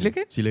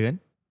 Silakan.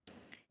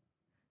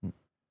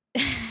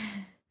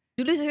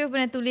 Dulu saya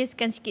pernah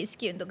tuliskan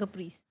sikit-sikit untuk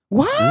Caprice.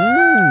 Wow.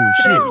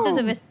 So kat situ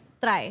saya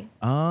try.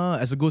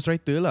 As a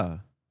ghostwriter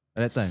lah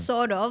at that time.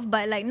 Sort of,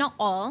 but like not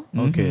all.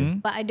 Okay.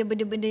 But ada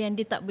benda-benda yang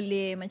dia tak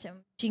boleh, macam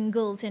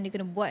jingles yang dia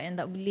kena buat yang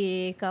tak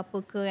boleh ke apa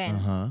ke kan.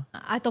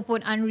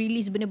 Ataupun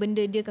unreleased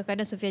benda-benda dia,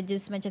 kadang-kadang Sophia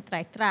just macam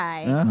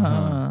try.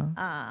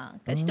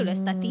 Kat situ lah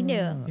starting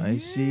dia. I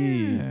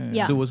see.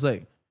 Yeah.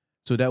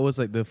 So that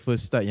was like the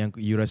first start yang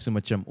you rasa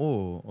macam,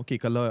 okay,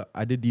 kalau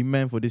ada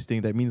demand for this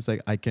thing, that means like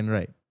I can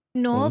write.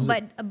 No,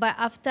 but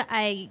after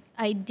I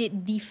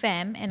did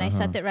DeFam and I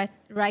started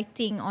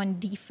writing on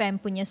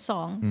DeFam punya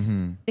songs,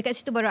 dekat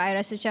situ baru I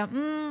rasa macam,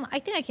 I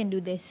think I can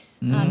do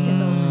this. Macam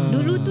tu.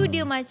 Dulu tu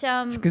dia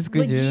macam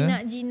Suka-suka je.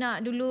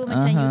 berjinak-jinak dulu,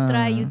 macam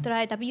you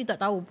try, tapi you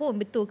tak tahu pun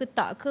betul ke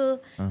tak ke.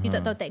 You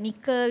tak tahu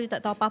technical, you tak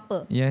tahu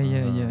apa-apa. Ya.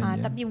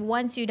 Tapi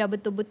once you dah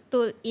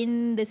betul-betul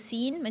in the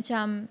scene,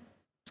 macam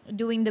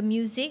doing the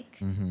music,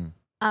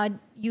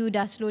 you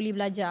dah slowly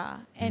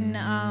belajar. And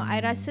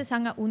I rasa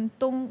sangat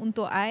untung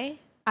untuk I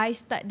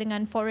start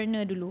dengan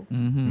foreigner dulu.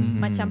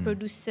 Macam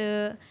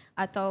producer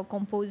atau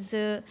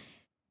composer,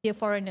 dia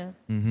foreigner.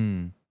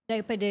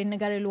 Daripada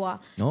negara luar.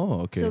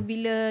 Oh, okay. So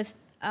bila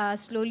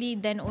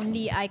slowly then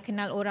only I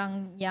kenal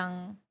orang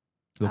yang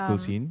Local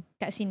scene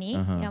kat sini,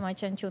 yang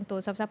macam contoh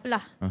siapa-siapa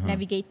lah,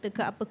 navigator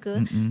ke apa ke.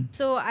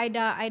 So I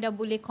dah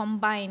boleh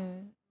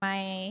combine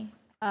my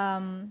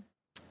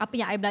apa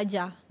yang I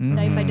belajar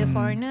daripada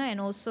foreigner,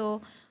 and also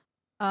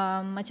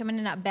macam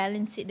mana nak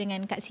balance it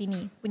dengan kat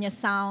sini punya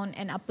sound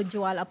and apa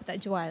jual apa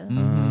tak jual.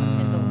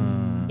 Macam tu.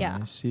 Yeah.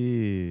 I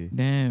see.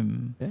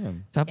 Damn.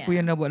 Siapa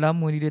yang dah buat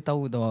lama ni, dia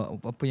tahu tau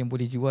apa yang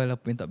boleh jual,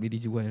 apa yang tak boleh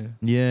dijual.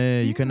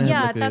 Yeah, you kind of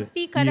have like a tapi ear for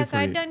it.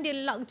 kadang-kadang dia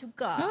luck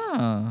juga.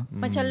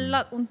 Macam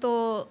luck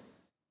untuk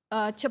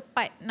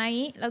cepat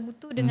naik lagu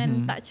tu dengan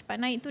tak cepat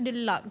naik tu, dia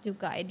luck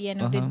juga at the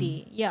end of the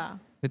day.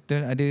 Yeah.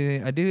 Betul.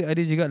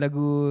 Ada juga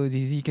lagu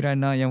Zizi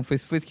Kirana yang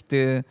first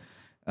kita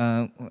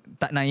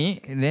tak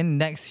naik, then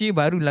next year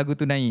baru lagu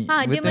tu naik.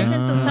 Dia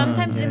macam tu.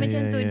 Sometimes dia Yeah,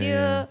 macam yeah, tu. yeah, Dia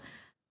yeah.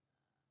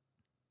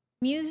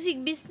 music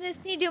business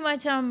ni dia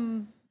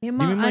macam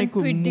Memang memang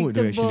ikut mood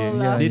tu actually. unpredictable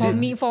lah.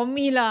 Yeah, For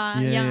me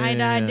lah. Yeah, Yang I dah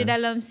yeah, ada yeah.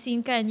 dalam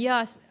scene kan.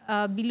 Yes,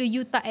 bila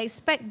you tak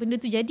expect,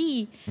 benda tu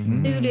jadi.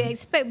 Tapi bila you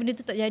expect, benda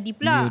tu tak jadi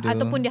pula. Ya,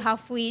 Ataupun dia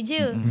halfway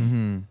je.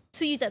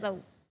 So you tak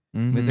tahu.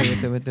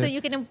 Betul. So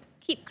you kena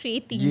keep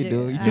creating Ya je.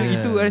 doh.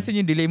 Itu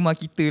rasanya dilema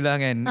kita lah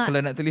kan. Kalau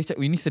nak tulis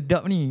cakap, ni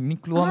sedap ni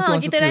keluar mesti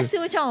orang kita suka. rasa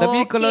macam, Tapi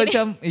okay kalau ni.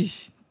 macam,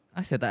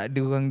 asal tak ada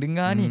orang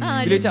dengar ni.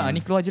 Bila dia macam,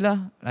 ni keluar je lah.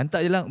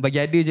 Lantak je lah. Bagi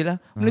ada je lah.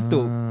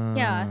 Meletup.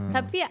 Ya,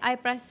 tapi I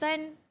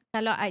perasan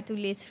kalau I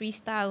tulis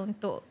freestyle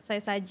untuk saya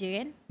saja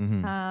kan,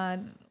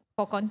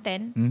 for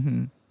content,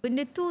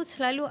 benda tu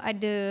selalu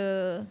ada,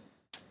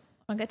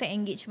 orang kata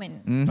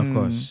engagement. Of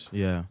course,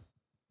 yeah.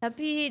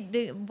 Tapi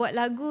buat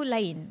lagu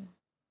lain.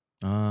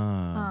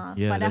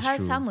 Yeah, Padahal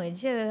that's true. sama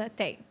je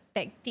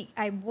taktik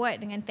I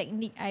buat dengan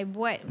teknik I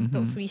buat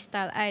untuk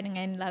freestyle I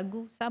dengan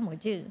lagu sama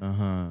je.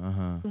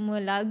 Cuma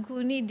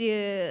lagu ni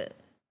dia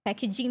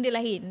packaging dia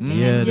lain dengan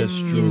Yeah, that's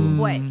just true.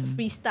 buat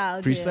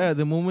freestyle je. Freestyle at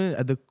the moment,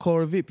 at the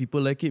core of it,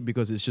 people like it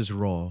because it's just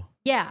raw.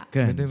 Yeah.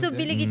 Kan? So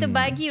bila kita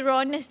bagi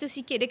rawness tu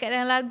sikit dekat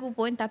dalam lagu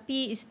pun,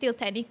 tapi it's still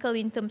technical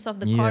in terms of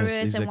the Yes, chorus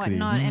and exactly.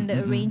 whatnot and the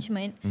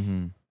arrangement.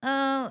 Mhm.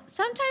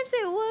 Sometimes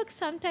it works,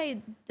 sometimes it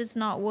does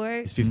not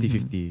work. It's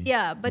 50-50.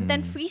 Yeah, but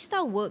then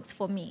freestyle works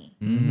for me.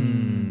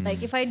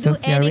 Like if I do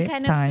Sophia any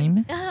kind of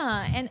time.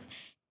 and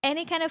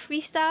any kind of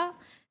freestyle,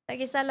 tak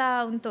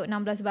kisahlah untuk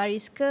 16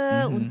 baris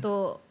ke,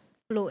 untuk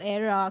flow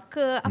era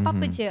ke,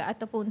 apa-apa je,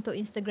 ataupun untuk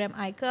Instagram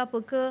I ke apa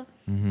ke,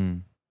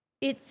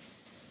 it's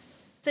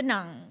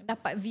senang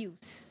dapat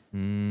views.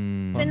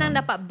 Senang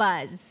dapat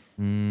buzz.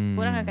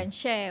 Orang akan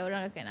share,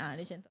 orang akan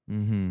macam tu.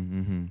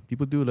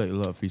 People do like a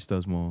lot of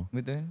freestyles more.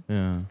 Betul.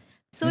 Yeah.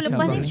 So Macam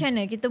lepas ni abang macam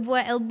mana? Kita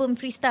buat album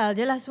freestyle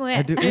je lah semua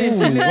kan?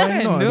 Why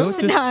not? No?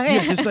 Just, Senang, yeah,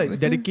 eh? just like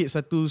dedicate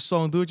satu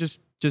song tu just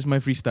my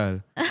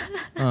freestyle.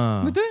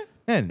 Betul.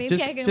 And Maybe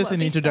just I can just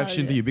buat an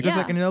introduction to freestyle you, because je.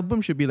 like an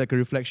album should be like a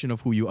reflection of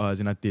who you are as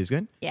an artist,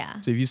 kan?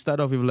 Yeah. So if you start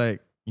off with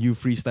like you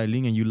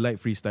freestyling and you like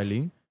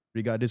freestyling,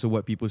 regardless of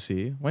what people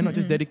say, why not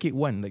just dedicate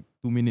one, like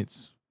 2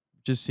 minutes,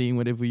 just saying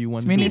whatever you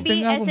want. Seminit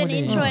Maybe setengah as pun an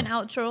boleh. intro and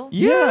outro.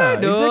 Yeah,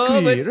 doh,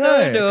 exactly. betul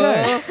Right, doh.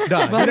 kan?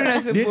 Dah, Baru dia, nak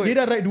sebut. dia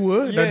dah write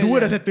 2, dah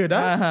 2 dah settle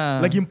dah.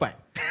 Lagi 4.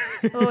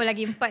 Oh,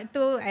 lagi 4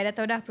 tu I dah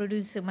tahu dah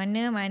producer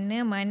mana. You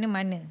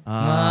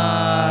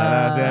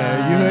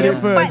heard it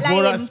first. Empat lain,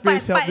 Borak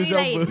Space help empat this ni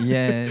lain. album.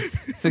 Yes.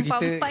 So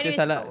Empat-empat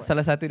kita ni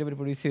salah satu daripada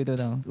producer tu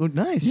tau. Oh,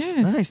 nice.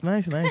 Yes.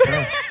 Nice.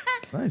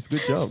 Nice.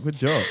 Good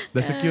job.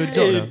 Dah secure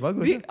job dah.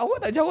 Bagus. Awak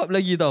tak jawab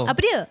lagi tau. Apa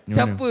dia?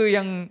 Siapa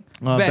yang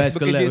best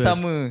bekerja collab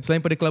sama? Selain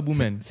pada Kelabu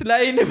Man.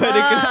 Selain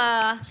daripada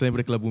Selain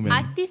pada Kelabu Man.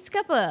 Artis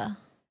ke apa?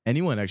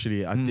 Anyone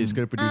actually. Artist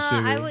ke producer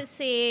ke. I would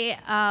say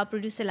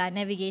producer lah,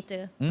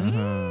 navigator.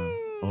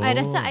 Oh. I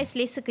rasa I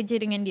selesa kerja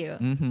dengan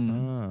dia.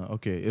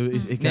 Okay.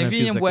 It kind of Navin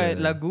feels yang like buat a-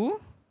 lagu.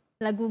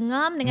 Lagu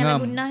Ngam dengan Ngam.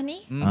 lagu Nah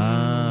ni.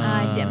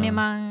 Dia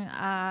memang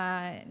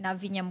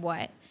Navin yang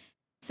buat.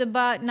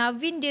 Sebab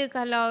Navin dia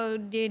kalau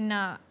dia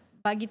nak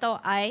bagi tahu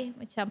I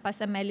macam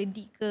pasal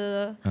melody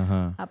ke,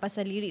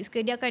 pasal lyrics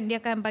ke, dia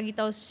akan bagi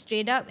tahu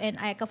straight up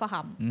and I akan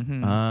faham.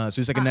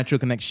 So it's like a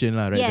natural connection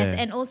lah, right Yes,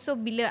 there. and also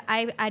bila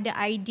I ada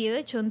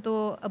idea,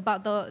 contoh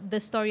about the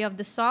story of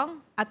the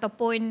song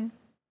ataupun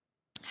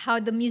how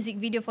the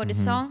music video for the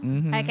song,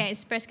 I akan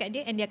express kat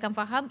dia and dia akan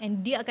faham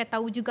and dia akan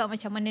tahu juga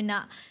macam mana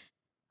nak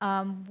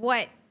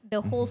buat the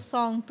whole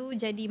song tu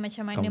jadi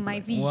macam mana my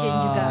vision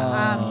juga.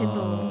 Macam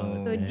tu.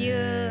 So dia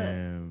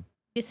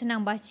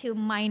senang baca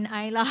mind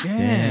I lah.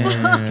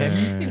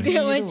 Chemistry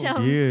Dia tu. macam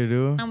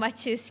tu. senang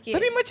baca sikit.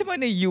 Tapi macam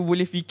mana you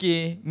boleh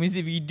fikir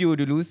music video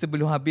dulu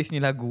sebelum habis ni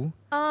lagu?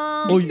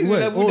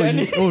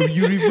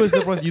 You reverse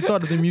the process. You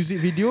thought of the music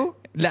video?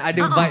 Like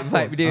ada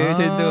vibe dia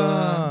macam tu.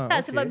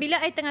 Tak, sebab bila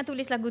I tengah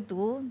tulis lagu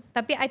tu,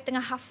 tapi I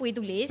tengah halfway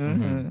tulis,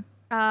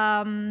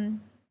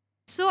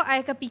 so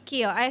I akan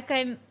fikir,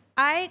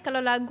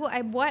 kalau lagu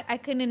I buat, I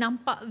kena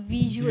nampak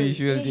visual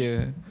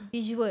dia.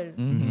 Visual.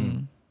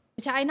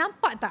 Macam I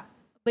nampak tak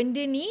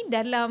benda ni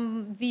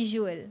dalam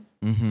visual.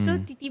 So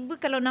tiba-tiba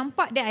kalau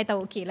nampak dia, I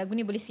tahu okay, lagu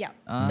ni boleh siap.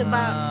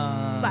 Sebab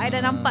I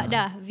dah nampak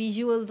dah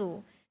visual tu.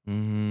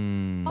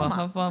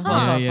 Faham.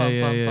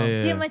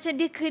 Dia macam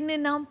dia kena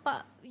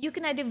nampak, you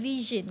kena ada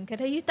vision.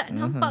 Kalau you tak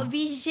nampak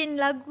vision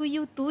lagu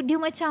you tu,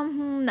 dia macam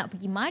nak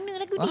pergi mana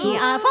lagu ni.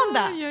 Faham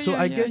tak? So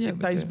I guess it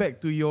ties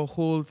back to your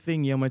whole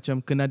thing yang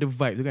macam kena ada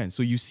vibe tu kan.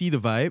 So you see the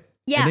vibe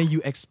and then you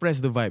express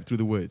the vibe through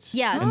the words.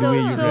 Yeah, and the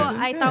way you so rap.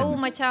 I tahu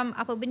macam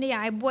apa benda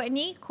yang I buat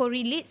ni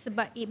correlate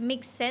sebab it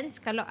makes sense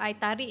kalau I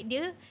tarik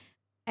dia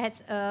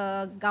as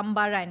a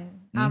gambaran.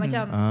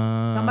 Macam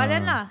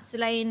gambaran lah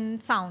selain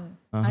sound.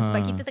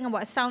 Sebab kita tengah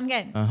buat sound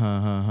kan.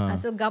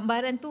 So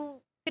gambaran tu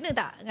kena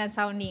tak dengan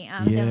sound ni?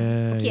 Macam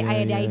okay,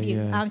 I ada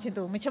idea. Macam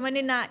tu. Macam mana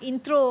nak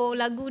intro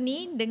lagu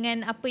ni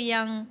dengan apa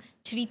yang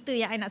cerita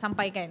yang I nak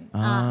sampaikan.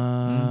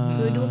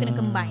 Dua-dua kena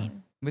combine.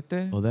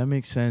 Betul. Oh, that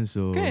makes sense.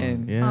 So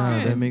Kan?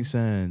 yeah, that makes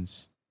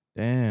sense.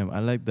 Damn,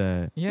 I like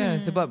that. Yeah,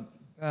 sebab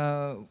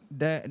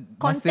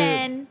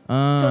Content.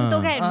 Contoh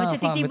kan, macam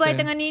faham, tiba-tiba I betul.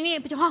 tengah ni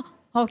macam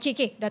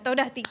Okay, dah tahu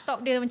dah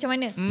TikTok dia macam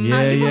mana.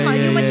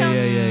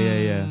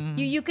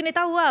 You kena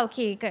tahu lah,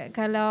 okay,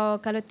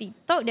 kalau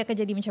TikTok dia akan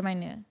jadi macam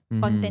mana.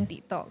 Content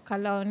TikTok.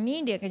 Kalau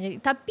ni dia akan jadi.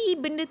 Tapi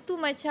benda tu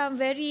macam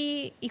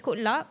very ikut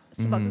luck.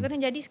 Sebab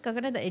kadang-kadang jadi,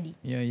 kadang-kadang tak jadi.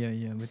 Ya,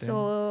 betul. So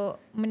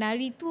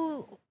menari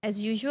tu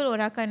as usual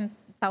orang akan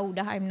tahu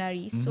dah I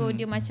menari. So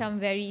dia macam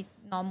very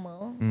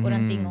normal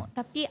orang tengok.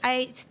 Tapi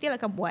I still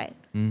akan buat.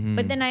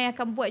 But then I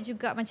akan buat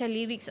juga macam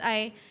lyrics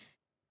I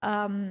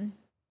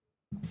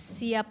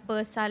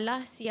siapa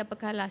salah, siapa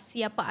kalah,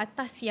 siapa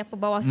atas, siapa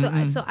bawah.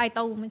 So I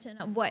tahu macam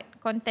nak buat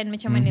content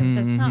macam mana,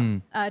 macam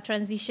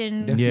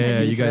transition.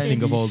 Yeah, you gotta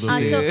think of all those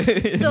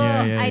things. So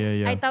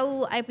I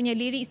tahu I punya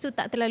lyrics tu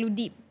tak terlalu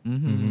deep.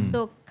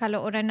 So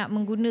kalau orang nak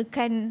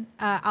menggunakan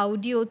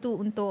audio tu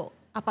untuk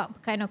apa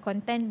kind of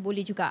content,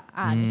 boleh juga.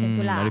 Macam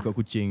tu lah. Ada kat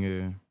kucing ke?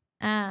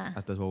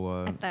 Atas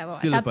bawah.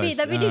 Still tapi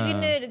dia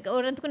kena,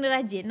 orang tu kena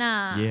rajin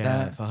lah.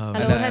 Yeah, faham.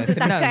 Kalau orang tu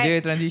senang takat je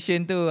transition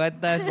tu,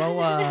 atas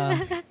bawah.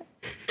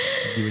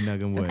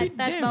 Dibenarkan buat.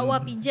 Atas bawah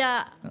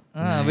pijak.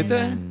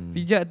 Betul.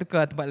 Pijak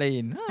tukar tempat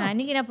lain.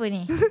 Ni kenapa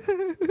ni?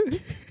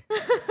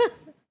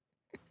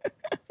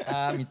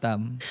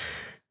 Mitam.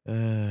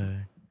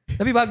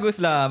 Tapi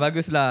baguslah.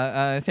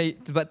 Saya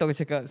sebab tahu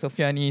cakap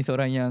Sophia ni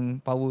seorang yang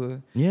power.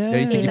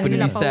 Dari segi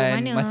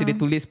penulisan. Masa dia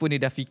tulis pun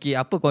dia dah fikir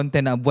apa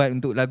konten nak buat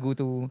untuk lagu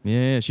tu.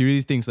 Yeah, she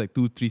really thinks like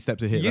 2-3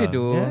 steps ahead. Yeah,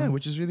 Yeah,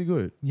 which is really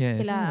good.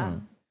 Yes.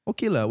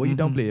 Okay lah, why you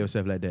downplay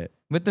yourself like that?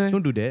 Betul.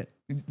 Don't do that.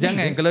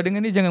 Jangan, kalau dengan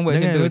dia jangan buat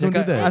macam tu. Don't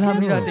do Cakap, that.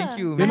 Alhamdulillah, thank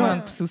you.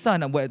 Memang susah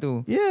nak buat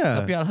tu. Yeah.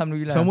 Tapi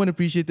Alhamdulillah. Someone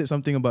appreciated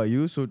something about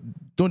you, so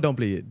don't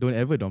downplay it. Don't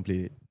ever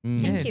downplay it.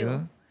 Thank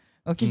you.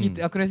 Okay,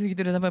 aku rasa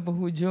kita dah sampai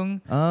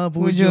penghujung.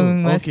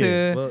 Penghujung masa.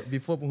 Okay. Well,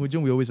 before penghujung,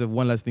 we always have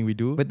one last thing we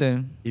do.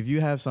 Betul. If you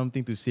have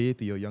something to say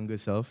to your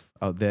younger self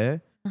out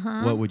there,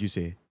 what would you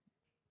say?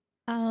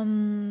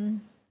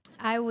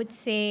 I would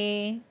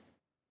say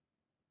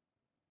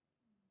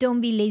don't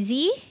be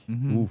lazy.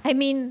 I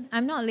mean,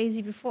 I'm not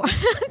lazy before.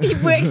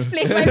 Tiba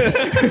explain balik.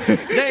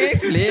 Jangan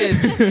explain.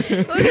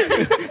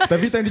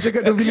 Tapi time dia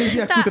cakap don't be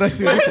lazy, aku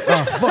terasa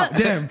fuck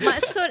damn.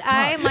 Maksud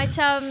I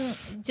macam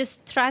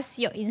just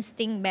trust your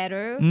instinct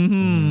better.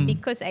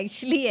 Because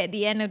actually at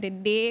the end of the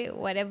day,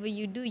 whatever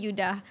you do, you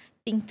dah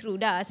think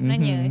through dah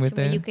sebenarnya.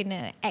 Cuma you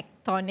kena act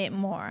on it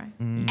more.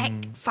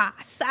 Act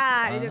fast.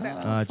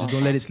 Just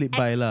don't let it slip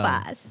by lah.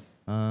 Act fast.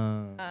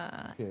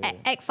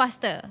 Act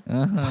faster.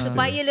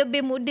 Supaya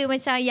lebih muda.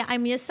 Macam yang I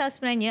menyesal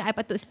sebenarnya, I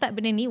patut start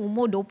benda ni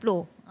umur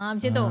 20. Macam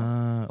tu.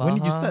 When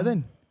did you start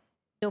then?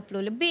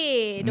 20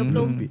 lebih.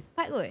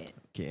 24 kot.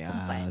 Okay,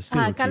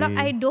 still okay. Kalau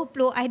I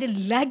 20, I ada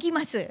lagi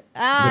masa.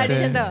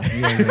 Macam tu.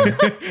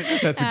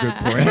 That's a good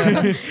point.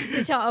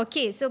 So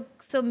okay,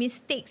 so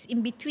mistakes in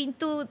between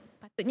tu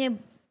patutnya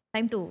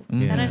time tu.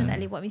 Sekarang dah tak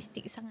boleh buat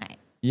mistake sangat.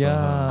 Ya,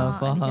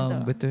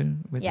 faham. Betul.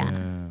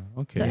 Yeah.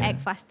 Okay. So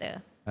act faster.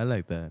 I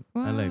like that.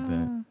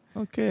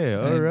 Okay,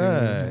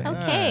 alright.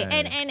 Okay,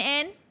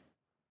 and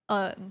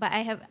but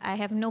I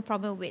have no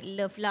problem with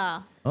love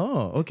lah.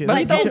 Oh, okay.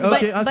 But Sila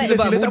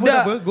tak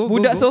apa.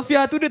 Budak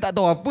Sophia tu dia tak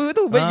tahu apa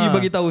tu.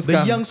 Bagi tahu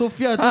sekarang. The young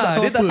Sophia tu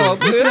tak tahu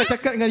apa. Dia nak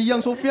cakap dengan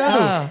young Sophia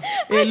tu.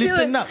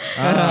 Listen up.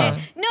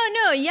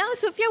 No, young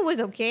Sophia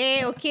was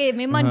okay.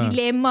 Memang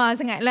dilema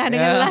sangat lah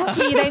dengan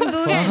lelaki time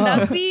tu kan.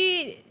 Tapi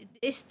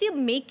still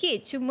make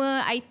it.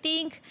 Cuma I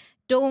think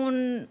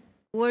don't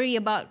worry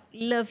about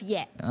love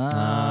yet.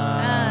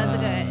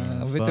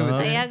 Betul.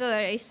 Tak payah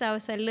kot risau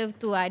pasal love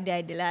tu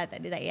ada-adalah. Tak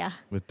payah.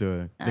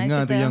 Betul.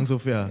 Dengar tu Young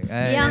Sophia.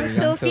 Young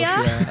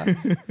Sophia,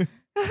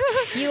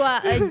 you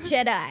are a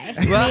Jedi.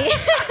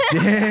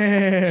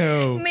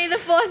 Damn. May the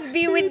force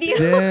be with you.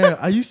 Damn.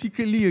 Are you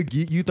secretly a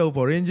geek? You tahu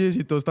Power Rangers,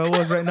 you tahu Star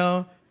Wars right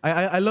now.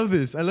 I love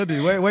this.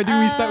 Why did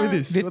we start with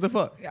this? What the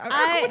fuck?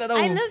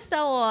 I love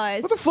Star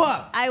Wars. What the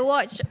fuck? I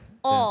watch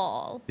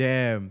all.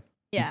 Damn.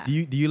 Yeah.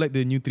 Do you like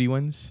the new 3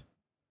 ones?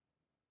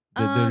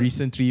 The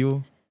recent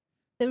trio?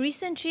 The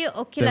recent trio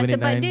okay lah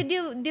sebab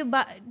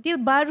dia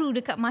baru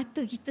dekat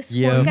mata kita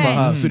semua kan.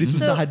 Faham. So dia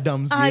susah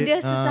hadam sikit. Dia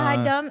susah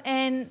hadam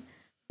and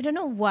I don't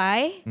know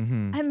why.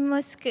 I'm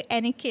most ke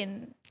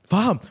Anakin.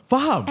 Faham.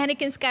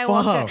 Anakin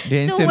Skywalker.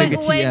 Faham. So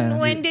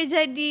when dia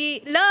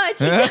jadi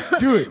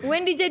dude.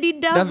 when dia jadi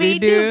Darth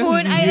Vader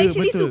pun I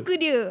actually betul. suka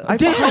dia. I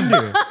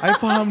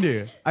faham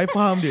dia. I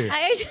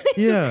actually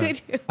suka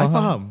dia. I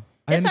faham.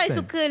 That's why I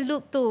suka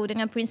look tu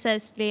dengan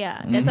Princess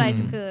Leia. That's why I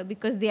suka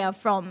because they are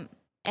from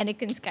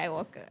Anakin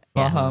Skywalker.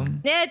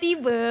 Faham.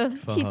 Tiba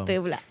cerita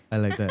pula. I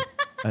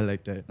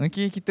like that.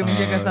 Okay, kita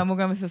mungkin akan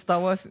sambungkan masa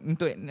Star Wars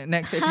untuk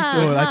next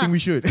episode. I think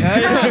we should.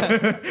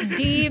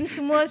 Dim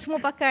semua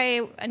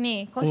pakai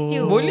ni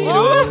kostum. Boleh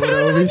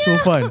that will be so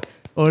fun.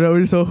 That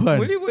will be so fun.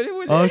 Boleh.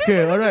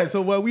 Okay, alright. So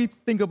while we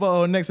think about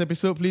our next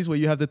episode, please, when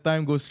you have the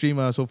time, go stream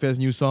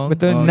Sophia's new song.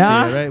 Betul. Okay,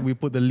 alright. We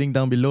put the link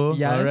down below.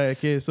 Yes. Alright,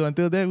 okay. So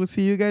until then, we'll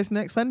see you guys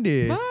next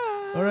Sunday. Bye.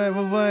 Alright,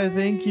 bye-bye.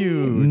 Thank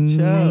you.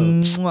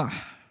 Ciao.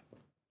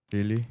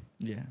 Really?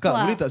 Yeah.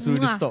 Kak, boleh tak suruh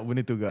dia stop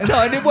benda tu kak?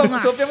 Dia buat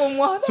Sophia pun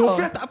muah tau.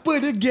 Sophia tak apa,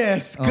 dia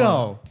guess.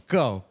 Kau.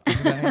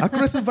 Aku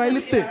rasa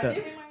violated tak?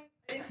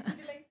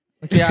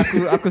 Okay,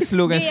 aku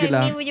slowkan Dia sikit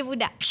lah. yang ni punya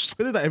budak.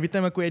 Kau tahu tak every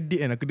time aku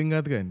edit kan, aku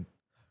dengar tu kan,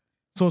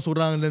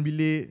 seorang dalam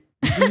bilik.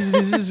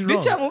 This is Dia wrong.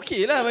 macam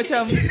okay lah.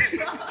 Macam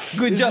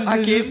good job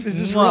Hakim. This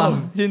is Muah. wrong.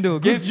 Macam tu.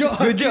 Okay? Good job,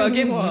 Good job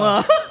Hakim. Hakim.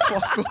 Muah.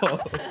 Fuck off.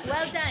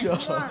 Well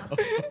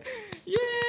done.